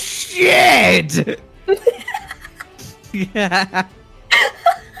and just goes, shit! Yeah.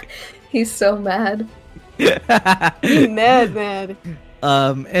 He's so mad. Mad.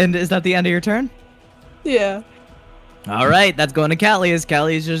 And is that the end of your turn? Yeah. All right, that's going to Callius.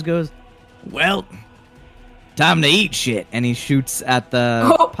 Callius just goes, well, time to eat shit. And he shoots at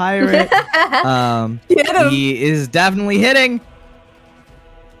the Oh. pirate. Get him. He is definitely hitting.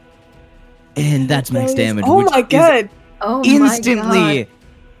 And that's max damage. Oh which my is god. Oh instantly my god.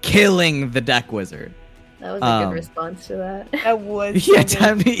 killing the deck wizard. That was a good um, response to that. That was Yeah, so good.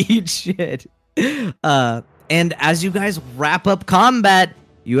 time to eat shit. And as you guys wrap up combat,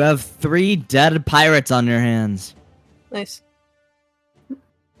 you have 3 dead pirates on your hands. Nice.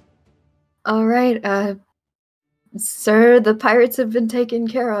 All right, sir, the pirates have been taken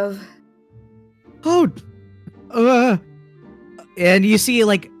care of. Oh, and you see,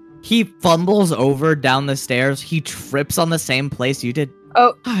 like, he fumbles over down the stairs. He trips on the same place you did.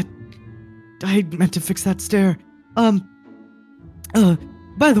 Oh. I meant to fix that stair. By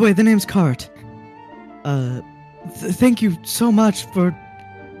the way, the name's Cart. Thank you so much for...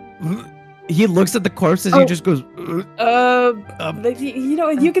 He looks at the corpses. He just goes... Like, you know,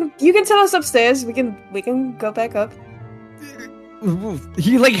 you can tell us upstairs. We can go back up.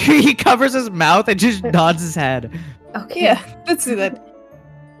 He covers his mouth and just nods his head. Okay. Yeah, let's do that.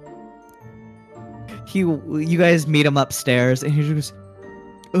 You guys meet him upstairs, and he just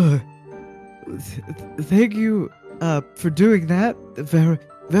goes, thank you, for doing that. Very,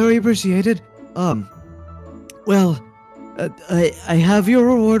 very appreciated. Well, I have your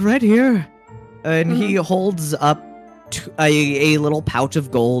reward right here. And he holds up a little pouch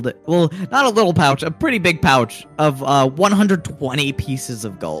of gold. Well, not a little pouch, a pretty big pouch of 120 pieces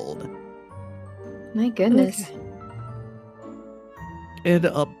of gold. My goodness. Okay. And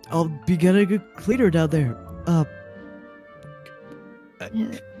I'll be getting a cleaner down there.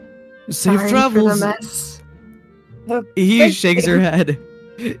 Yeah. Safe Sorry travels. for the mess. He Thank shakes you. her head.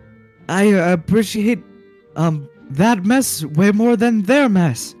 I appreciate that mess way more than their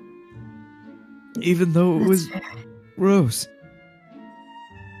mess. Even though it That's was fair. gross.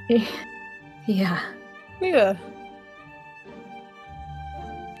 Yeah. Yeah.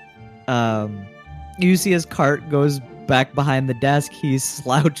 You see his cart goes back behind the desk. He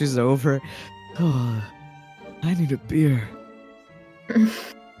slouches over. Oh, I need a beer.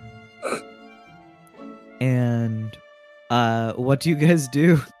 And what do you guys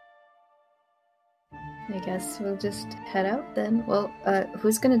do? I guess we'll just head out then. Well,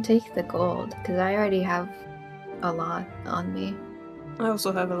 who's gonna take the gold? Because I already have a lot on me. I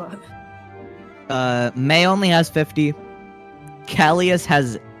also have a lot. May only has 50. Callius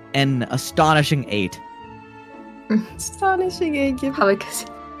has an astonishing 8. Astonishing, eh? Give Probably because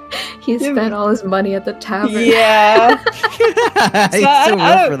he Give spent me- all his money at the tavern. Yeah. He's I- so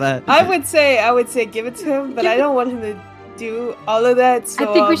I- real for that. I would say give it to him, but I don't want him to do all of that. So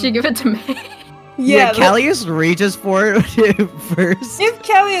I think we should give it to me. Yeah, Yeah, Callius reaches for it first. give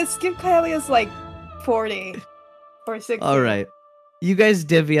Callius like 40 or 60. All right. You guys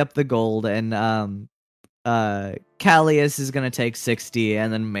divvy up the gold, and Callius is gonna take 60,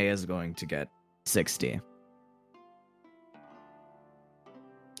 and then May is going to get 60.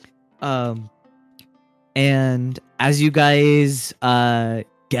 And as you guys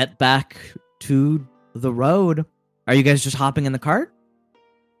get back to the road, are you guys just hopping in the cart?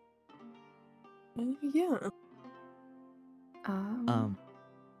 Yeah.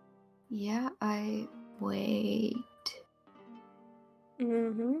 Yeah, wait.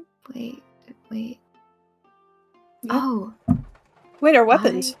 Mm-hmm. Wait. Yep. Oh. Wait, our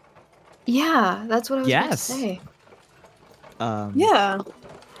weapons. Yeah, that's what I was about to Yes. say. Yeah.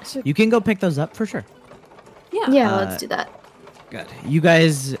 You can go pick those up for sure. Yeah, let's do that. Good. You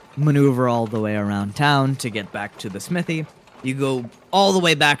guys maneuver all the way around town to get back to the smithy. You go all the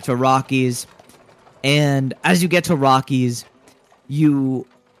way back to Rocky's. And as you get to Rocky's, you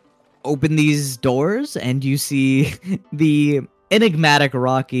open these doors and you see the enigmatic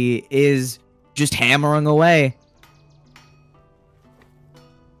Rocky is just hammering away.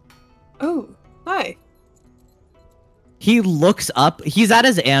 Oh, hi. He looks up. He's at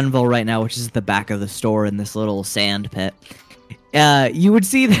his anvil right now, which is at the back of the store in this little sand pit. You would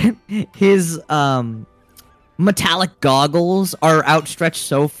see that his metallic goggles are outstretched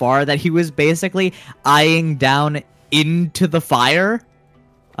so far that he was basically eyeing down into the fire.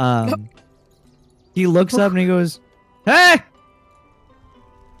 He looks up and he goes, "Hey!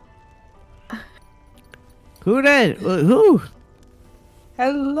 Who did? Who?"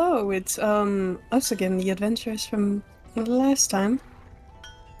 Hello, it's us again, the adventurers from last time.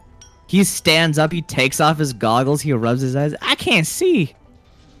 He stands up, he takes off his goggles, he rubs his eyes. I can't see.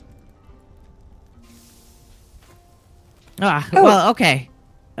 Well, okay.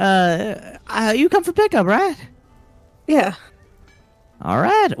 You come for pickup, right? Yeah. All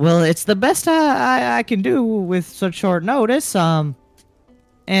right. Well, it's the best I can do with such short notice. And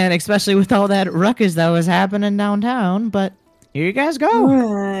especially with all that ruckus that was happening downtown. But here you guys go.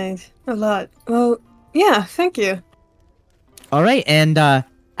 Right. A lot. Well, yeah, thank you. All right. And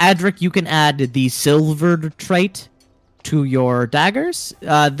Adric, you can add the silvered trait to your daggers.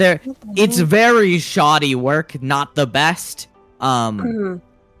 It's very shoddy work, not the best. And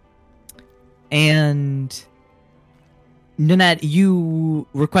Nanette, you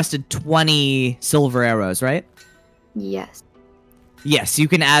requested 20 silver arrows, right? Yes. Yes, you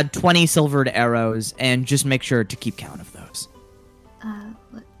can add 20 silvered arrows and just make sure to keep count of those.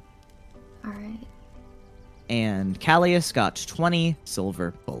 Alright. And Callius got 20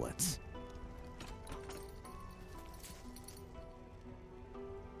 silver bullets.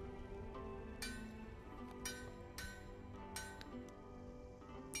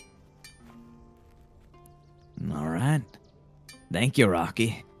 All right. Thank you,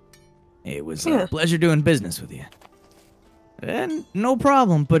 Rocky. It was a pleasure doing business with you. And no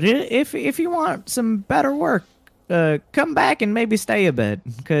problem, but if you want some better work, come back and maybe stay a bit,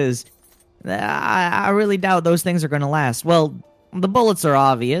 because I really doubt those things are going to last. Well, the bullets are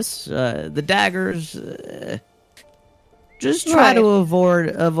obvious. The daggers, just try to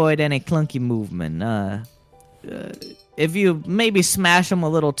avoid any clunky movement. If you maybe smash them a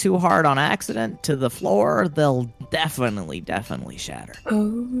little too hard on accident to the floor, they'll definitely shatter.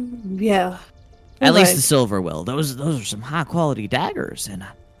 Oh, yeah. At least the silver will. Those are some high quality daggers, and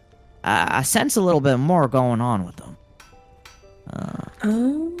I sense a little bit more going on with them.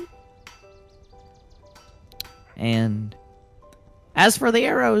 And as for the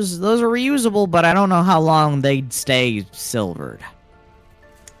arrows, those are reusable, but I don't know how long they'd stay silvered.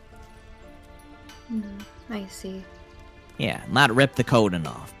 I see. Yeah, not rip the coating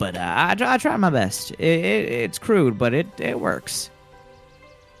off, but I try my best. It's crude, but it works.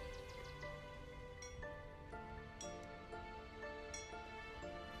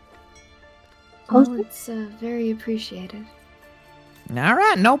 Oh, it's very appreciated. All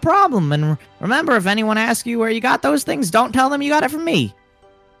right, no problem. And remember, if anyone asks you where you got those things, don't tell them you got it from me.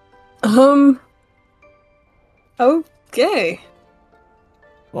 Okay.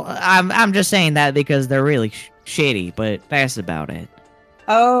 Well, I'm just saying that because they're really shitty, but that's about it.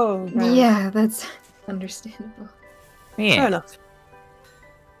 Oh, right. Yeah, that's understandable. Yeah. Fair enough.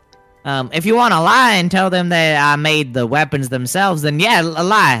 If you want to lie and tell them that I made the weapons themselves, then yeah,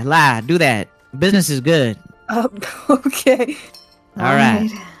 lie, do that. Business is good. Okay. All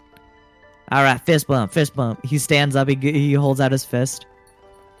right, fist bump. He stands up, he holds out his fist.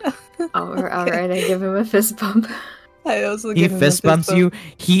 All right, I give him a fist bump. I also He give him a fist bumps you.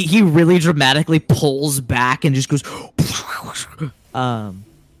 He really dramatically pulls back and just goes while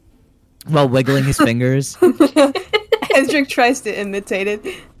wiggling his fingers. Edric tries to imitate it.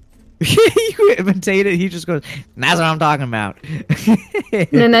 You imitate it, he just goes, that's what I'm talking about.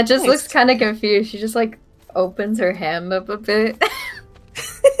 Nanette just looks kind of confused. She just opens her hand up a bit.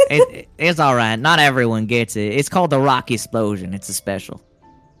 It's alright, not everyone gets it. It's called the Rock Explosion. It's a special.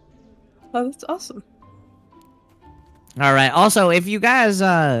 Oh, that's awesome. All right. Also, if you guys,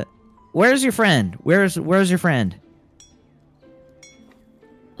 where's your friend? Where's your friend?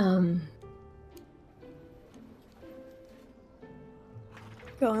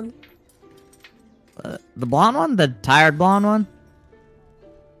 Go on. The blonde one, the tired blonde one.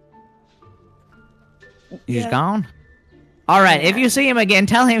 He's Yeah. gone. All right. If you see him again,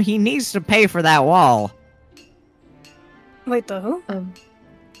 tell him he needs to pay for that wall. Wait, the who?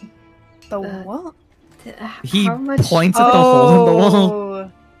 The uh, what? He how much? points at the hole in the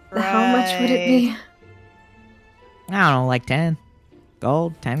wall. Oh, How much would it be? I don't know, like 10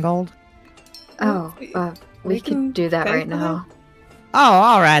 gold, 10 gold. Oh, we can could do that pay right for now. Oh,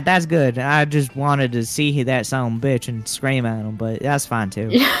 all right, that's good. I just wanted to see that son of a bitch and scream at him, but that's fine too.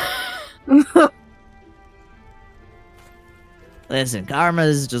 Listen,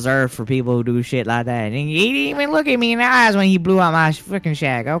 karma's deserved for people who do shit like that. And he didn't even look at me in the eyes when he blew out my freaking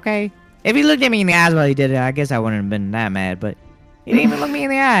shack, okay? If he looked at me in the eyes while he did it, I guess I wouldn't have been that mad, but he didn't even look me in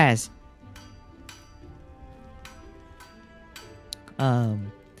the eyes.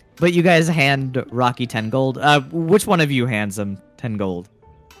 But you guys hand Rocky 10 gold. Which one of you hands him 10 gold?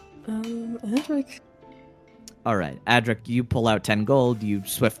 Adric. All right, Adric, you pull out 10 gold, you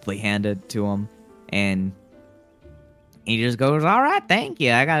swiftly hand it to him, and he just goes, all right, thank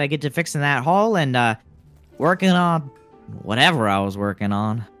you. I gotta get to fixing that hole and working on whatever I was working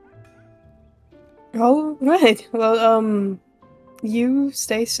on. Oh, right. Well, you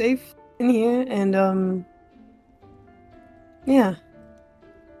stay safe in here, and, yeah.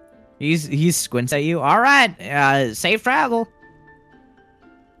 He squints at you. All right, safe travel.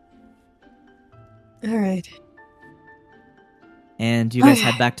 All right. And you guys Okay.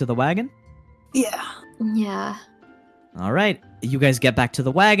 head back to the wagon? Yeah. Yeah. All right, you guys get back to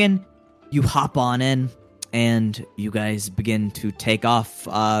the wagon. You hop on in, and you guys begin to take off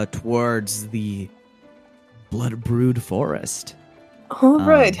towards the Blood Brood Forest. All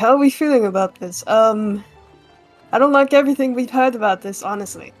right. How are we feeling about this? I don't like everything we've heard about this,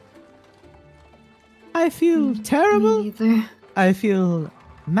 honestly. I feel Me terrible. neither. I feel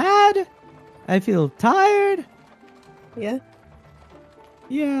mad. I feel tired. Yeah.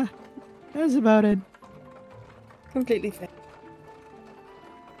 Yeah, that's about it. Completely fair.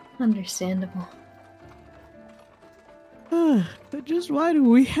 Understandable. But just why do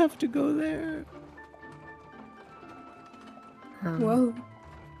we have to go there? Well,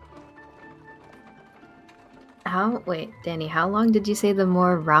 Wait, Danny, how long did you say the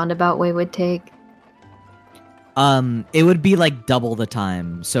more roundabout way would take? It would be like double the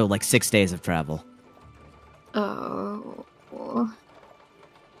time, so like 6 days of travel. Oh.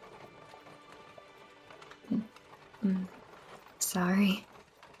 Sorry.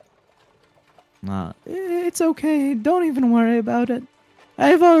 It's okay. Don't even worry about it.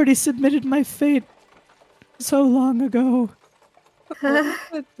 I've already submitted my fate so long ago. oh,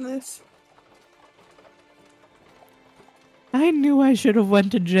 goodness. I knew I should have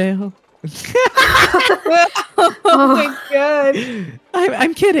went to jail. Oh my god.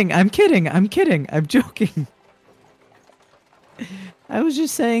 I'm kidding. I'm joking. I was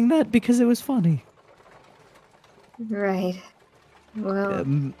just saying that because it was funny. Right. Well,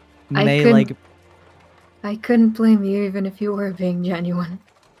 May I couldn't blame you even if you were being genuine.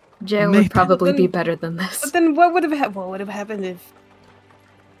 Jail Maybe. would probably be Then- better than this. But then what would have happened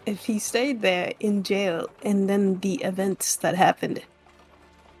if he stayed there in jail and then the events that happened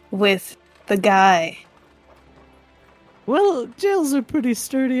with the guy? Well, jails are pretty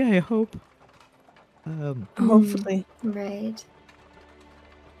sturdy, I hope. Hopefully. Right.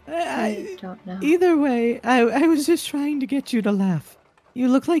 I I, don't know. either way, I was just trying to get you to laugh. You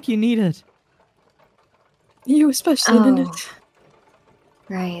look like you need it. You especially Oh. didn't.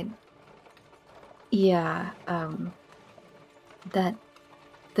 Right. Yeah, that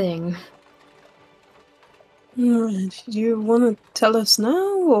thing. Alright, do you want to tell us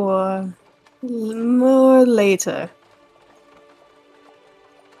now or more later?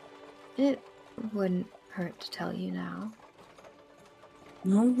 It wouldn't hurt to tell you now.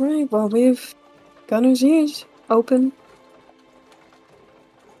 Alright, well, we've got our ears open.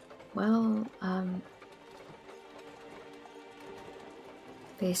 Well,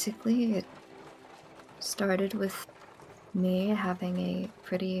 basically, it started with me having a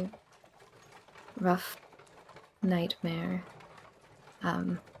pretty rough nightmare.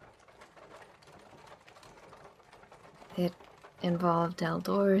 It involved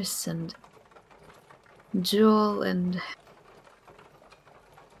Eldorus and Jewel and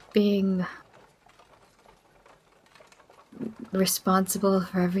being responsible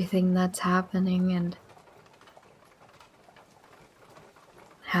for everything that's happening and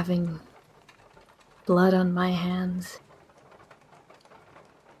having blood on my hands.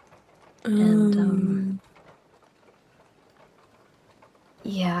 And,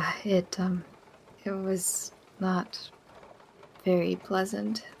 yeah, it was not very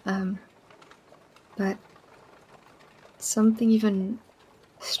pleasant. But something even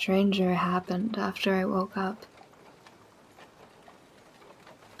stranger happened after I woke up.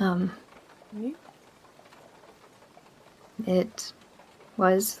 It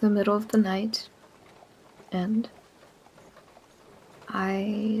was the middle of the night, and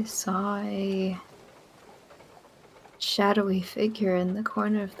I saw a shadowy figure in the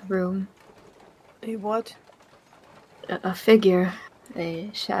corner of the room. A what? A figure, a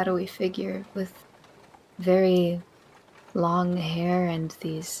shadowy figure with very long hair and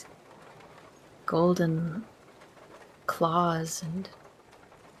these golden claws and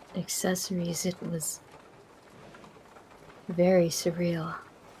accessories. It was very surreal,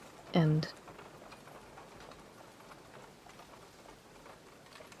 and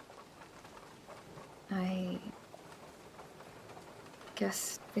I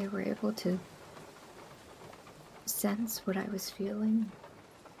guess they were able to sense what I was feeling.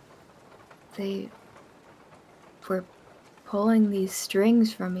 They were pulling these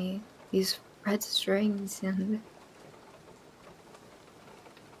strings from me, these red strings,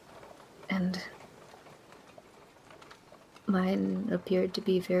 and mine appeared to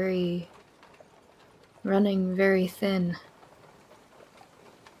be running very thin.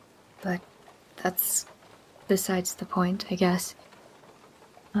 But that's besides the point, I guess.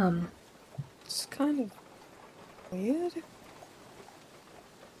 It's kind of weird.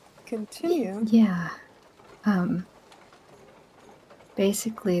 Continue. Yeah.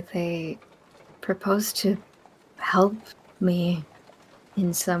 Basically, they proposed to help me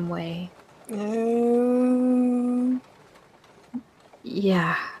in some way.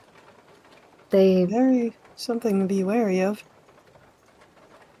 Yeah. Very something to be wary of.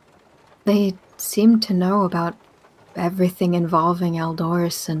 They seemed to know about everything involving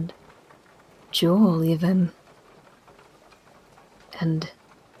Eldorus and Jewel, even. And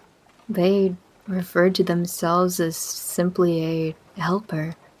they referred to themselves as simply a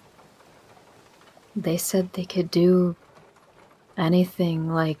helper. They said they could do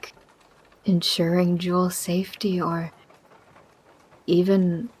anything, like ensuring Jewel's safety or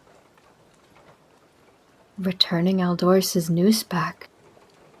even returning Eldorus' noose back.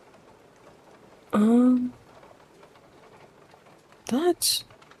 That's...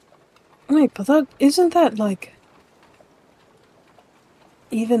 Wait, but isn't that, like,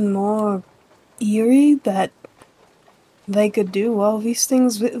 even more eerie that they could do all these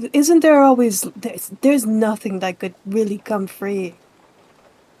things? Isn't there always... There's nothing that could really come free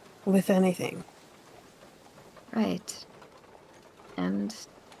with anything. Right. And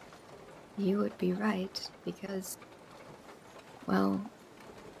you would be right, because, well,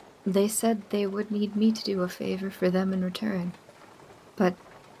 they said they would need me to do a favor for them in return. But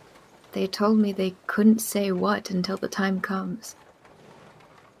they told me they couldn't say what until the time comes.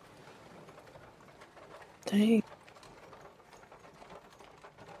 I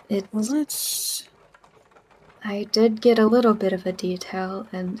did get a little bit of a detail,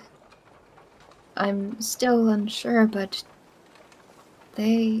 and I'm still unsure, but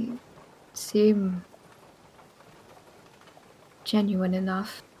they seem genuine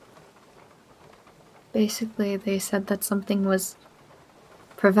enough. Basically, they said that something was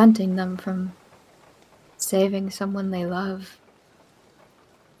preventing them from saving someone they love.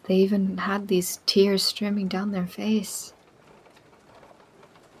 They even had these tears streaming down their face.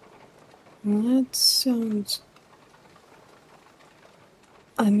 That sounds...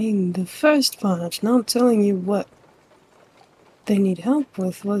 I mean, the first part, not telling you what they need help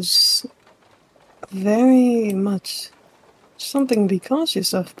with, was very much something to be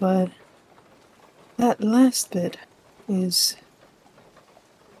cautious of, but that last bit is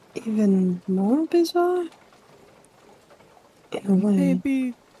even more bizarre? In a way.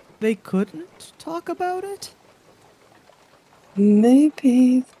 Maybe they couldn't talk about it?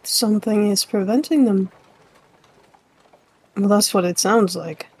 Maybe something is preventing them. Well, that's what it sounds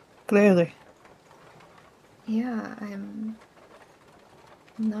like, clearly. Yeah, I'm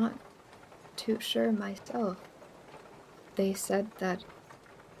not too sure myself. They said that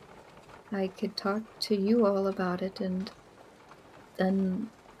I could talk to you all about it, and then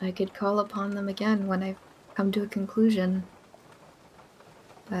I could call upon them again when I've come to a conclusion.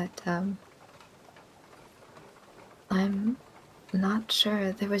 But, I'm not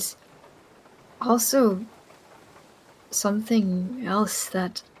sure. There was also something else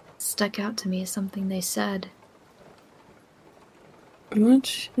that stuck out to me, something they said.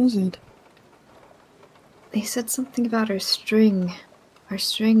 Which is it? They said something about our string. Our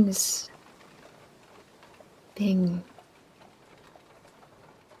strings being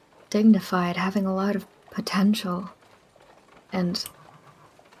dignified, having a lot of potential. And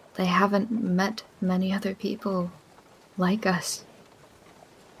they haven't met many other people like us.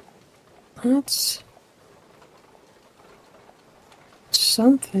 That's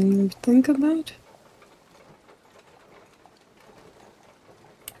something to think about.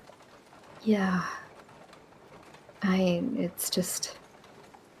 Yeah. It's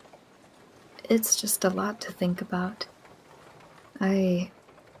just a lot to think about. To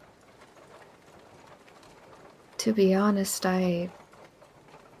be honest, I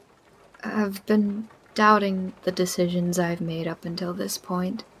have been doubting the decisions I've made up until this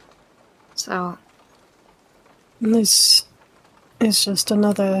point. So, This is just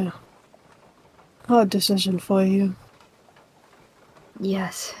another hard decision for you.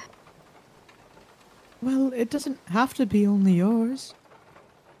 yes. Well, it doesn't have to be only yours.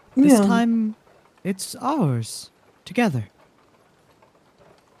 This Yeah. time, it's ours. Together.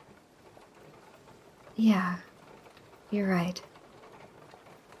 Yeah. You're right.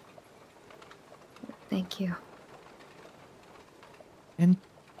 Thank you. And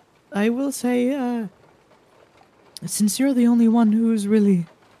I will say, since you're the only one who's really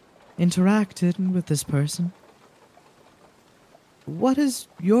interacted with this person, what is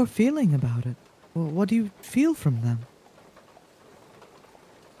your feeling about it? What do you feel from them?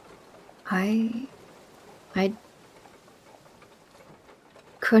 I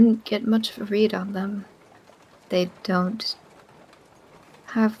couldn't get much of a read on them. They don't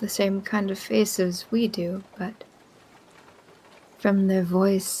have the same kind of face as we do, but from their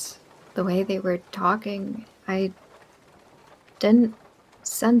voice, the way they were talking, I didn't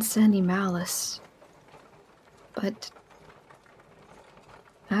sense any malice. But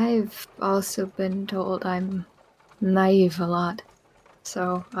I've also been told I'm naive a lot,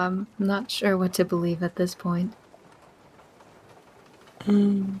 so I'm not sure what to believe at this point.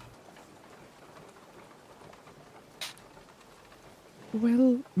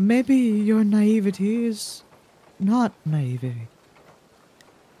 Well, maybe your naivety is not naivety.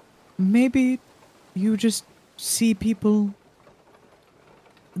 Maybe you just see people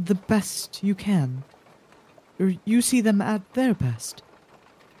the best you can. Or you see them at their best.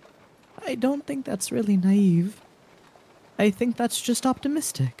 I don't think that's really naive. I think that's just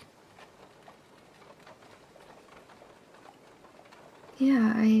optimistic.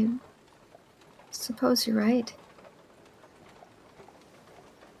 Yeah, I suppose you're right.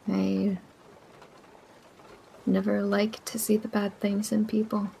 I never like to see the bad things in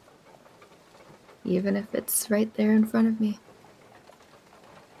people, even if it's right there in front of me.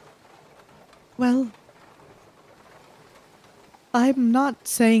 Well, I'm not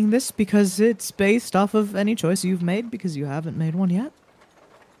saying this because it's based off of any choice you've made, because you haven't made one yet.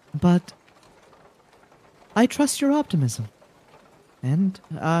 But I trust your optimism. And,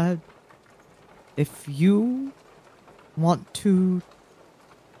 if you want to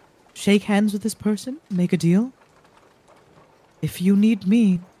shake hands with this person, make a deal. If you need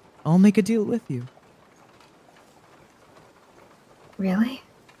me, I'll make a deal with you. Really?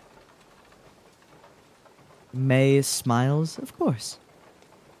 May smiles, of course.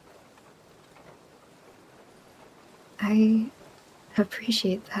 I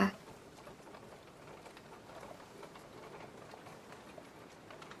appreciate that.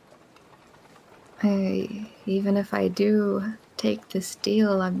 Even if I do take this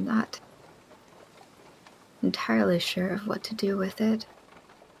deal, I'm not entirely sure of what to do with it.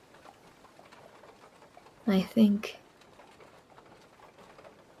 I think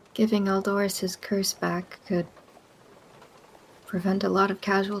giving Eldorus his curse back could prevent a lot of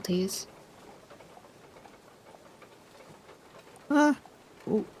casualties.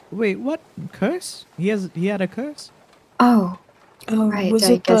 Wait, what? Curse? He had a curse? Oh, Oh, right, was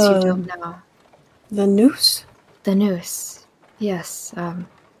I it guess you don't know. the noose? The noose. Yes,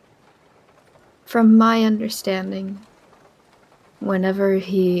 from my understanding, whenever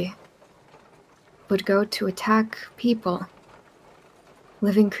he would go to attack people,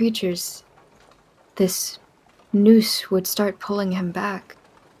 living creatures, this noose would start pulling him back.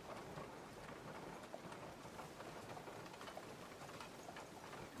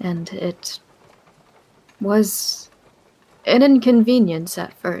 And it was an inconvenience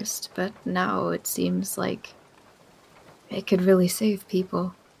at first, but now it seems like it could really save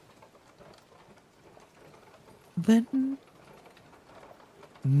people. Then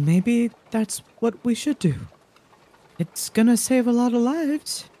maybe that's what we should do. It's gonna save a lot of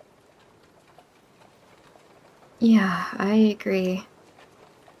lives. Yeah, I agree.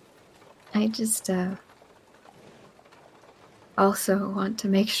 I just, also want to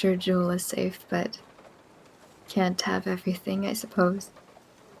make sure Jewel is safe, but can't have everything, I suppose.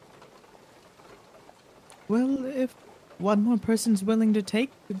 Well, if one more person's willing to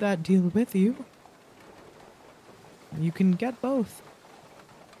take that deal with you, you can get both.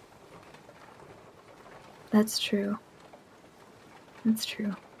 That's true. That's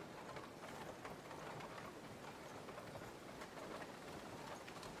true.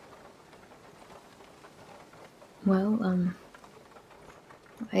 Well,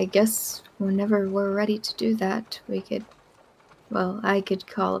 I guess whenever we're ready to do that, I could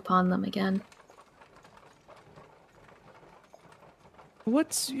call upon them again.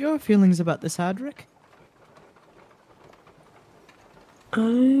 What's your feelings about this, Adric?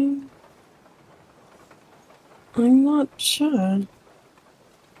 I'm not sure.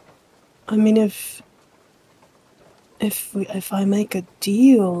 I mean, if I make a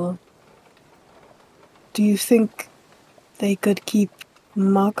deal, do you think they could keep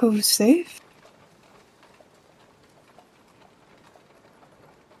Mako safe?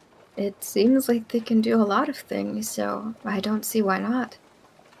 It seems like they can do a lot of things, so I don't see why not.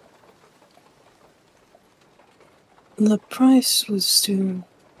 The price was to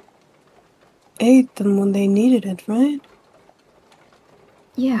aid them when they needed it, right?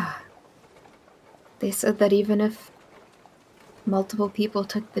 Yeah. They said that even if multiple people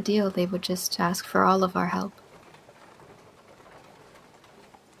took the deal, they would just ask for all of our help.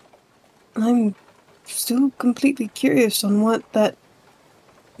 I'm still completely curious on what that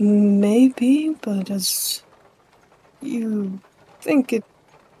may be, but as you think it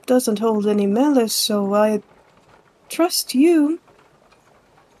doesn't hold any malice, so I trust you.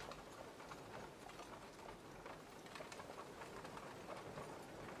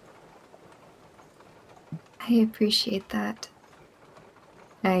 I appreciate that.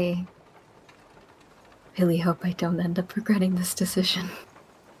 I really hope I don't end up regretting this decision.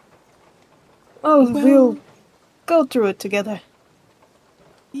 Oh, Well- we'll go through it together.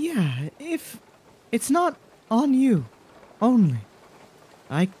 Yeah, if it's not on you only.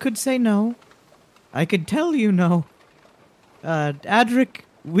 I could say no. I could tell you no. Adric,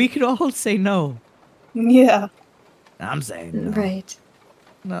 we could all say no. Yeah. I'm saying no. Right.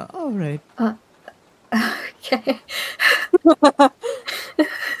 No, all right. Okay.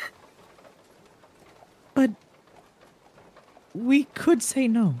 But we could say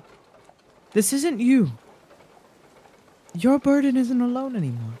no. This isn't you. Your burden isn't alone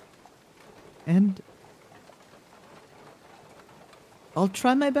anymore. And I'll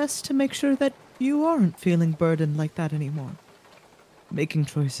try my best to make sure that you aren't feeling burdened like that anymore. Making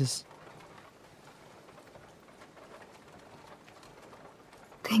choices.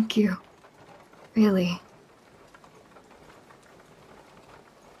 Thank you. Really.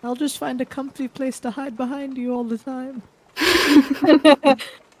 I'll just find a comfy place to hide behind you all the time.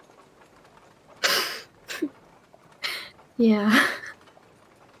 Yeah.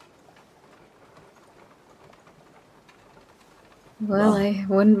 Well, I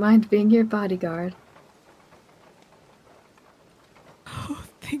wouldn't mind being your bodyguard. Oh,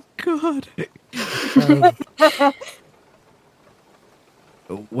 thank God.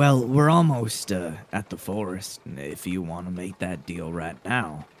 Well, we're almost at the forest. If you want to make that deal right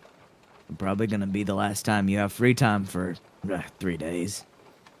now, probably gonna be the last time you have free time for 3 days.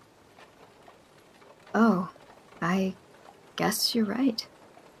 Oh, I guess you're right.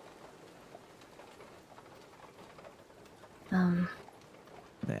 I'm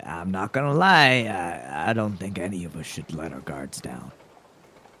not gonna lie. I don't think any of us should let our guards down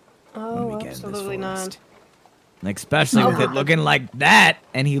when Oh, we get in absolutely this not. forest. Like, especially with No. it looking like that.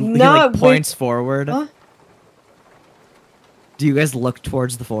 And he No, like wait. points forward. Huh? Do you guys look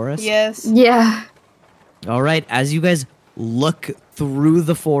towards the forest? Yes. Yeah. All right, as you guys look through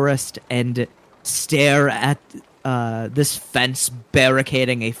the forest and stare at this fence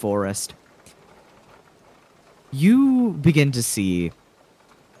barricading a forest, you begin to see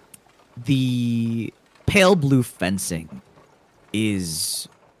the pale blue fencing is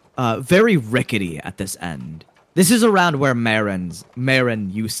very rickety at this end. This is around where Marin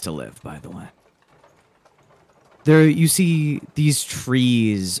used to live, by the way. There, you see these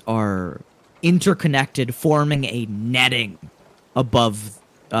trees are interconnected, forming a netting above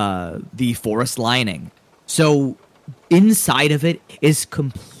the forest lining. So inside of it is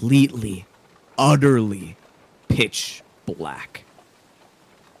completely, utterly pitch black.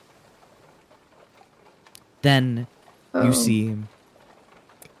 Then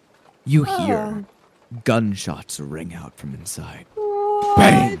you hear gunshots ring out from inside.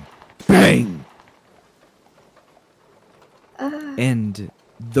 Bang! Bang! And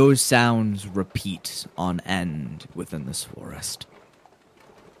those sounds repeat on end within this forest.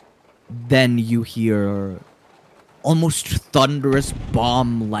 Then you hear almost thunderous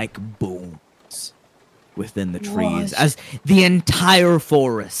bomb-like booms within the trees as the entire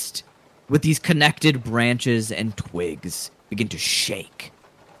forest, with these connected branches and twigs, begin to shake.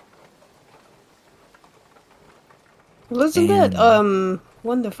 Well, isn't that,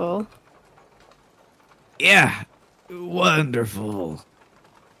 wonderful? Yeah, wonderful.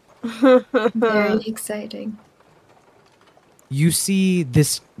 Very exciting. You see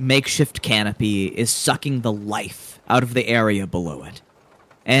this makeshift canopy is sucking the life out of the area below it.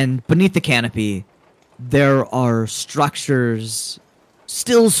 And beneath the canopy, there are structures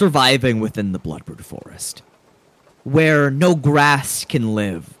still surviving within the Bloodbrood Forest. Where no grass can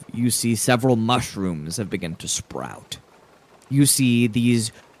live, you see several mushrooms have begun to sprout. You see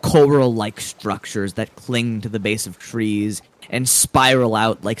these coral-like structures that cling to the base of trees and spiral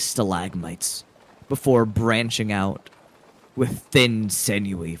out like stalagmites before branching out with thin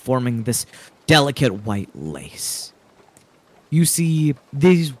sinewy, forming this delicate white lace. You see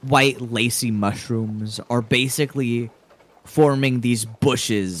these white lacy mushrooms are basically forming these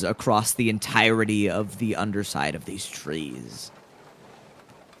bushes across the entirety of the underside of these trees.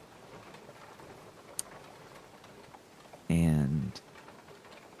 And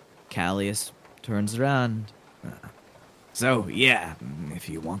Callius turns around. So, yeah, if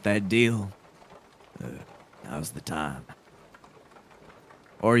you want that deal, now's the time.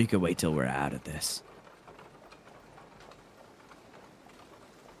 Or you could wait till we're out of this.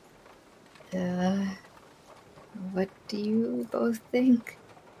 What do you both think?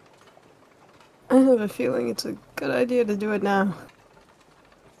 I have a feeling it's a good idea to do it now.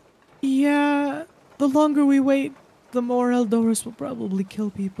 Yeah, the longer we wait, the more Eldorus will probably kill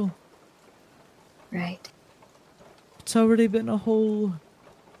people. Right. It's already been a whole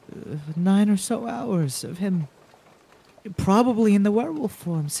 9 or so hours of him probably in the werewolf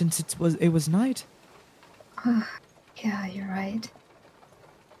form since it was night. Yeah, you're right.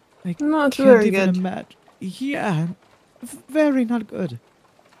 I Not can't very even good. imagine. Yeah, very not good.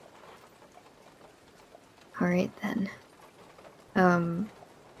 Alright then.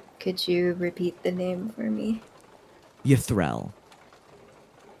 Could you repeat the name for me? Ythrel.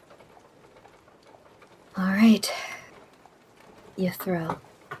 Alright. Ythrel.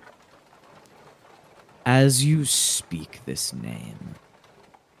 As you speak this name,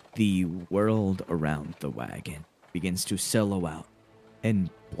 the world around the wagon begins to silhouette in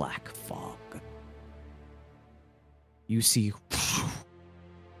black fog. You see,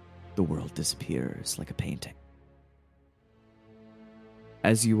 the world disappears like a painting.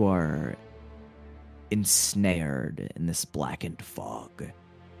 As you are ensnared in this blackened fog,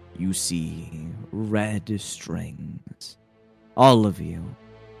 you see red strings. All of you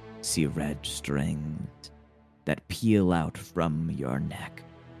see red strings that peel out from your neck,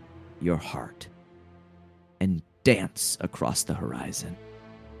 your heart, and dance across the horizon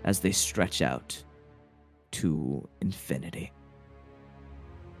as they stretch out to infinity.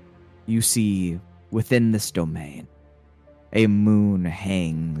 You see, within this domain, a moon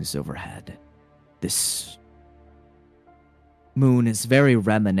hangs overhead. This moon is very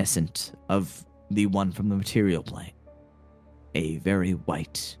reminiscent of the one from the material plane. A very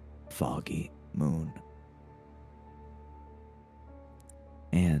white, foggy moon.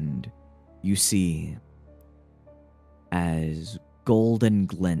 And you see, as golden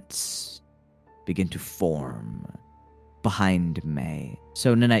glints begin to form behind May.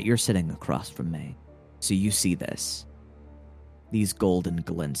 So, Nanette, you're sitting across from May. So you see this. These golden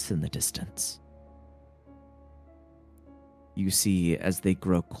glints in the distance. You see, as they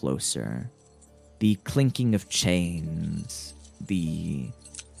grow closer, the clinking of chains, the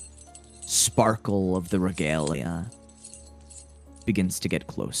sparkle of the regalia begins to get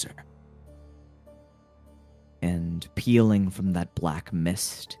closer. And peeling from that black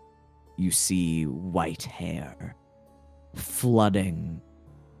mist, you see white hair flooding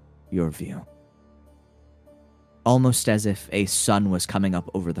your view. Almost as if a sun was coming up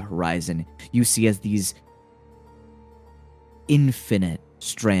over the horizon, you see as these infinite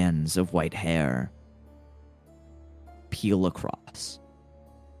strands of white hair peel across.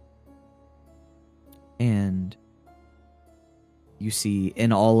 And you see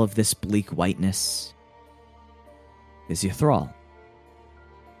in all of this bleak whiteness is Ythrol,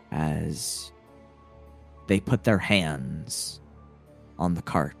 as they put their hands on the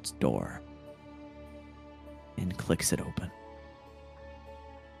cart's door and clicks it open.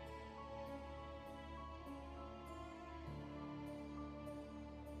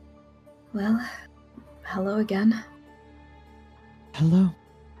 Well, hello again. Hello.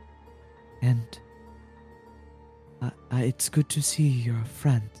 And it's good to see your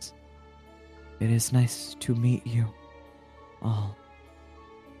friends. It is nice to meet you all.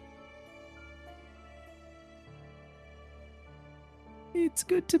 It's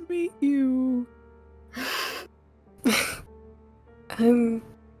good to meet you.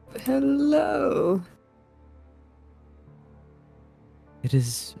 Hello. It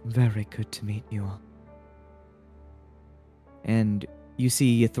is very good to meet you all. And you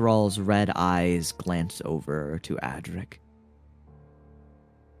see Thrall's red eyes glance over to Adric.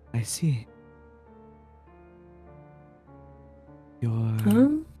 I see.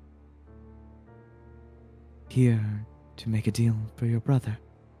 You're here to make a deal for your brother.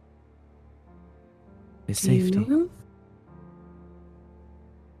 His safety. You know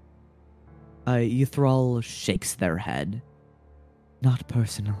him? Thrall shakes their head. Not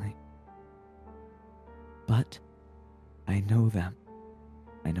personally. But I know them.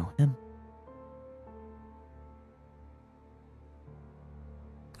 I know him.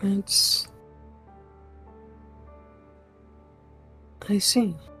 I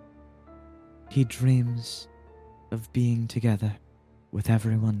see. He dreams of being together with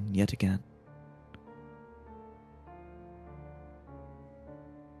everyone yet again.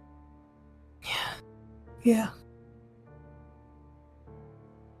 Yeah.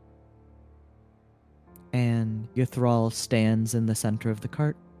 And Thrall stands in the center of the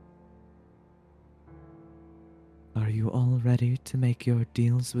cart. Are you all ready to make your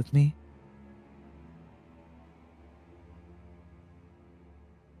deals with me?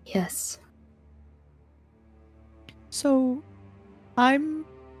 Yes. So, I'm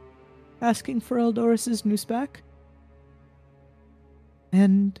asking for Eldoris's noose back.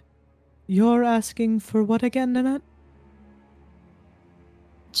 And you're asking for what again, Nanette?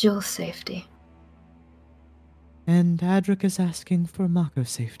 Jill's safety. And Adric is asking for Mako's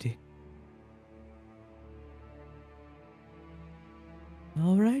safety.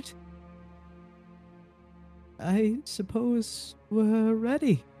 All right. I suppose we're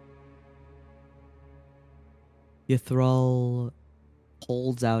ready. Thrall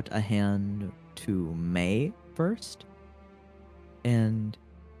holds out a hand to May first. And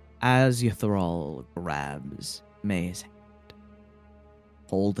as Thrall grabs May's hand,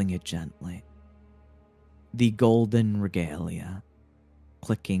 holding it gently, the golden regalia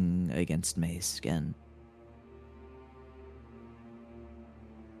clicking against May's skin,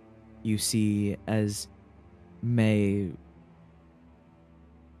 you see as May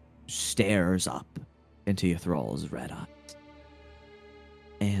stares up into Thrall's red eyes.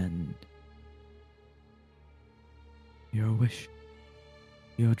 And your wish,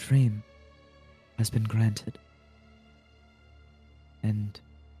 your dream has been granted. And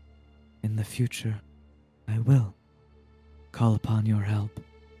in the future, I will call upon your help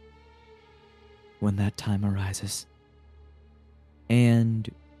when that time arises. And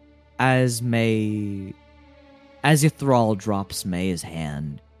as Thrall drops May's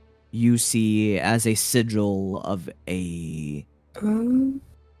hand, you see as a sigil of a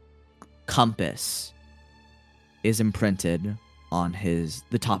compass is imprinted on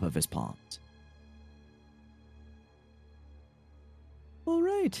the top of his palms. All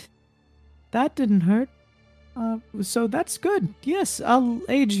right. That didn't hurt. So that's good. Yes, I'll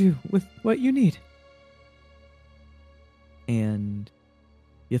aid you with what you need. And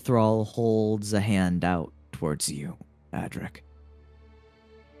Thrall holds a hand out towards you, Adric.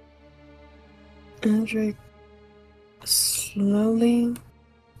 Adric slowly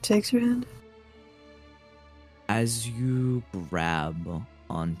takes your hand. As you grab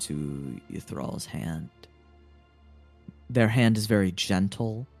onto Thrall's hand, their hand is very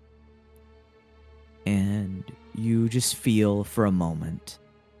gentle, and you just feel for a moment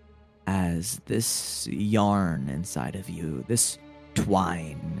as this yarn inside of you, this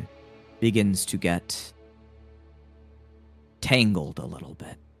twine, begins to get tangled a little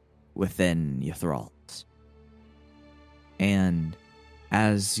bit within Thrall's. And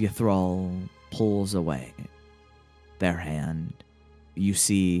as Thrall pulls away their hand, you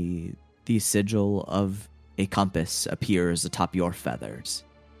see the sigil of a compass appears atop your feathers.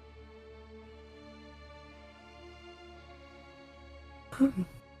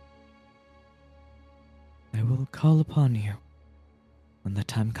 I will call upon you when the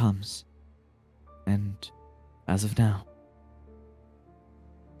time comes. And as of now,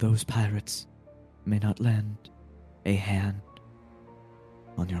 those pirates may not lend a hand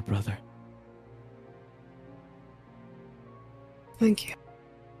on your brother. Thank you.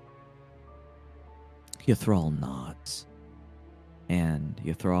 Thrall nods, and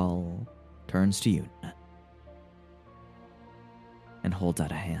Thrall turns to you and holds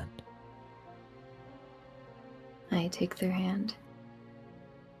out a hand. I take their hand.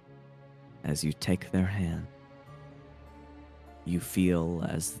 As you take their hand, you feel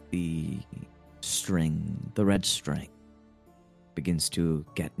as the string, the red string, begins to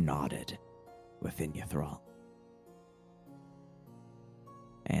get knotted within your thrall.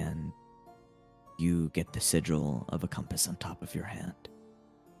 And you get the sigil of a compass on top of your hand.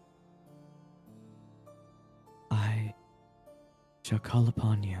 I shall call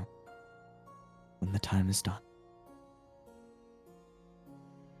upon you when the time is done.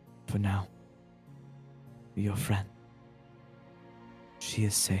 For now, your friend. She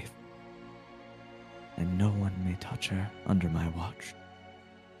is safe, and no one may touch her under my watch.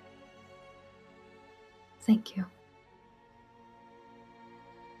 Thank you.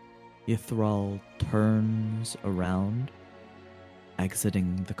 Your thrall turns around,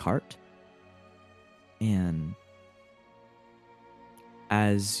 exiting the cart, and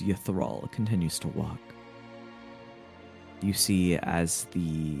as your thrall continues to walk, you see as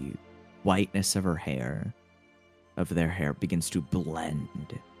the whiteness of their hair begins to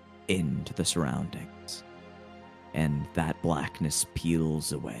blend into the surroundings, and that blackness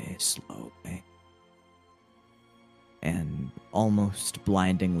peels away slowly. And almost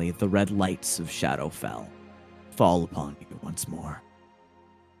blindingly, the red lights of Shadowfell fall upon you once more.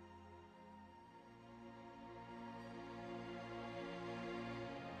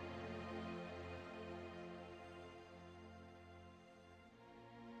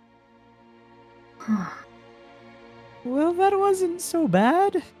 Well, that wasn't so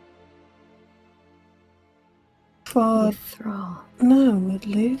bad. For Thrall. now, at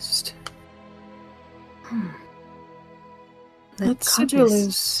least. The That sigil compass.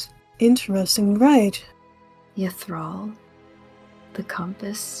 is interesting, right? Thrall. The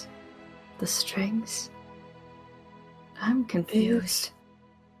compass. The strings. I'm confused.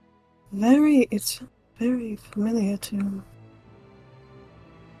 It's very familiar to...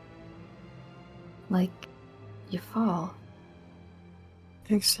 Like, you fall.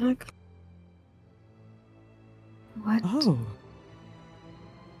 Exactly. What? Oh,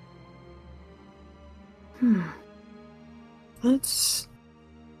 That's...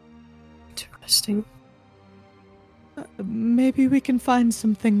 interesting. maybe we can find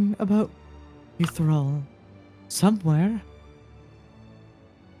something about Ethereal somewhere.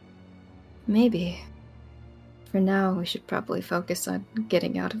 Maybe. For now, we should probably focus on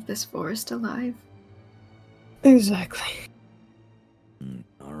getting out of this forest alive. Exactly.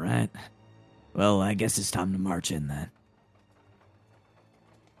 All right. Well, I guess it's time to march in then.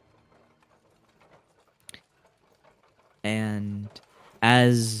 And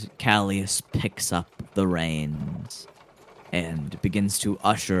as Callius picks up the reins and begins to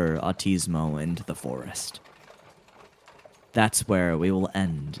usher Autismo into the forest, that's where we will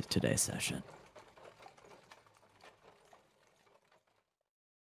end today's session.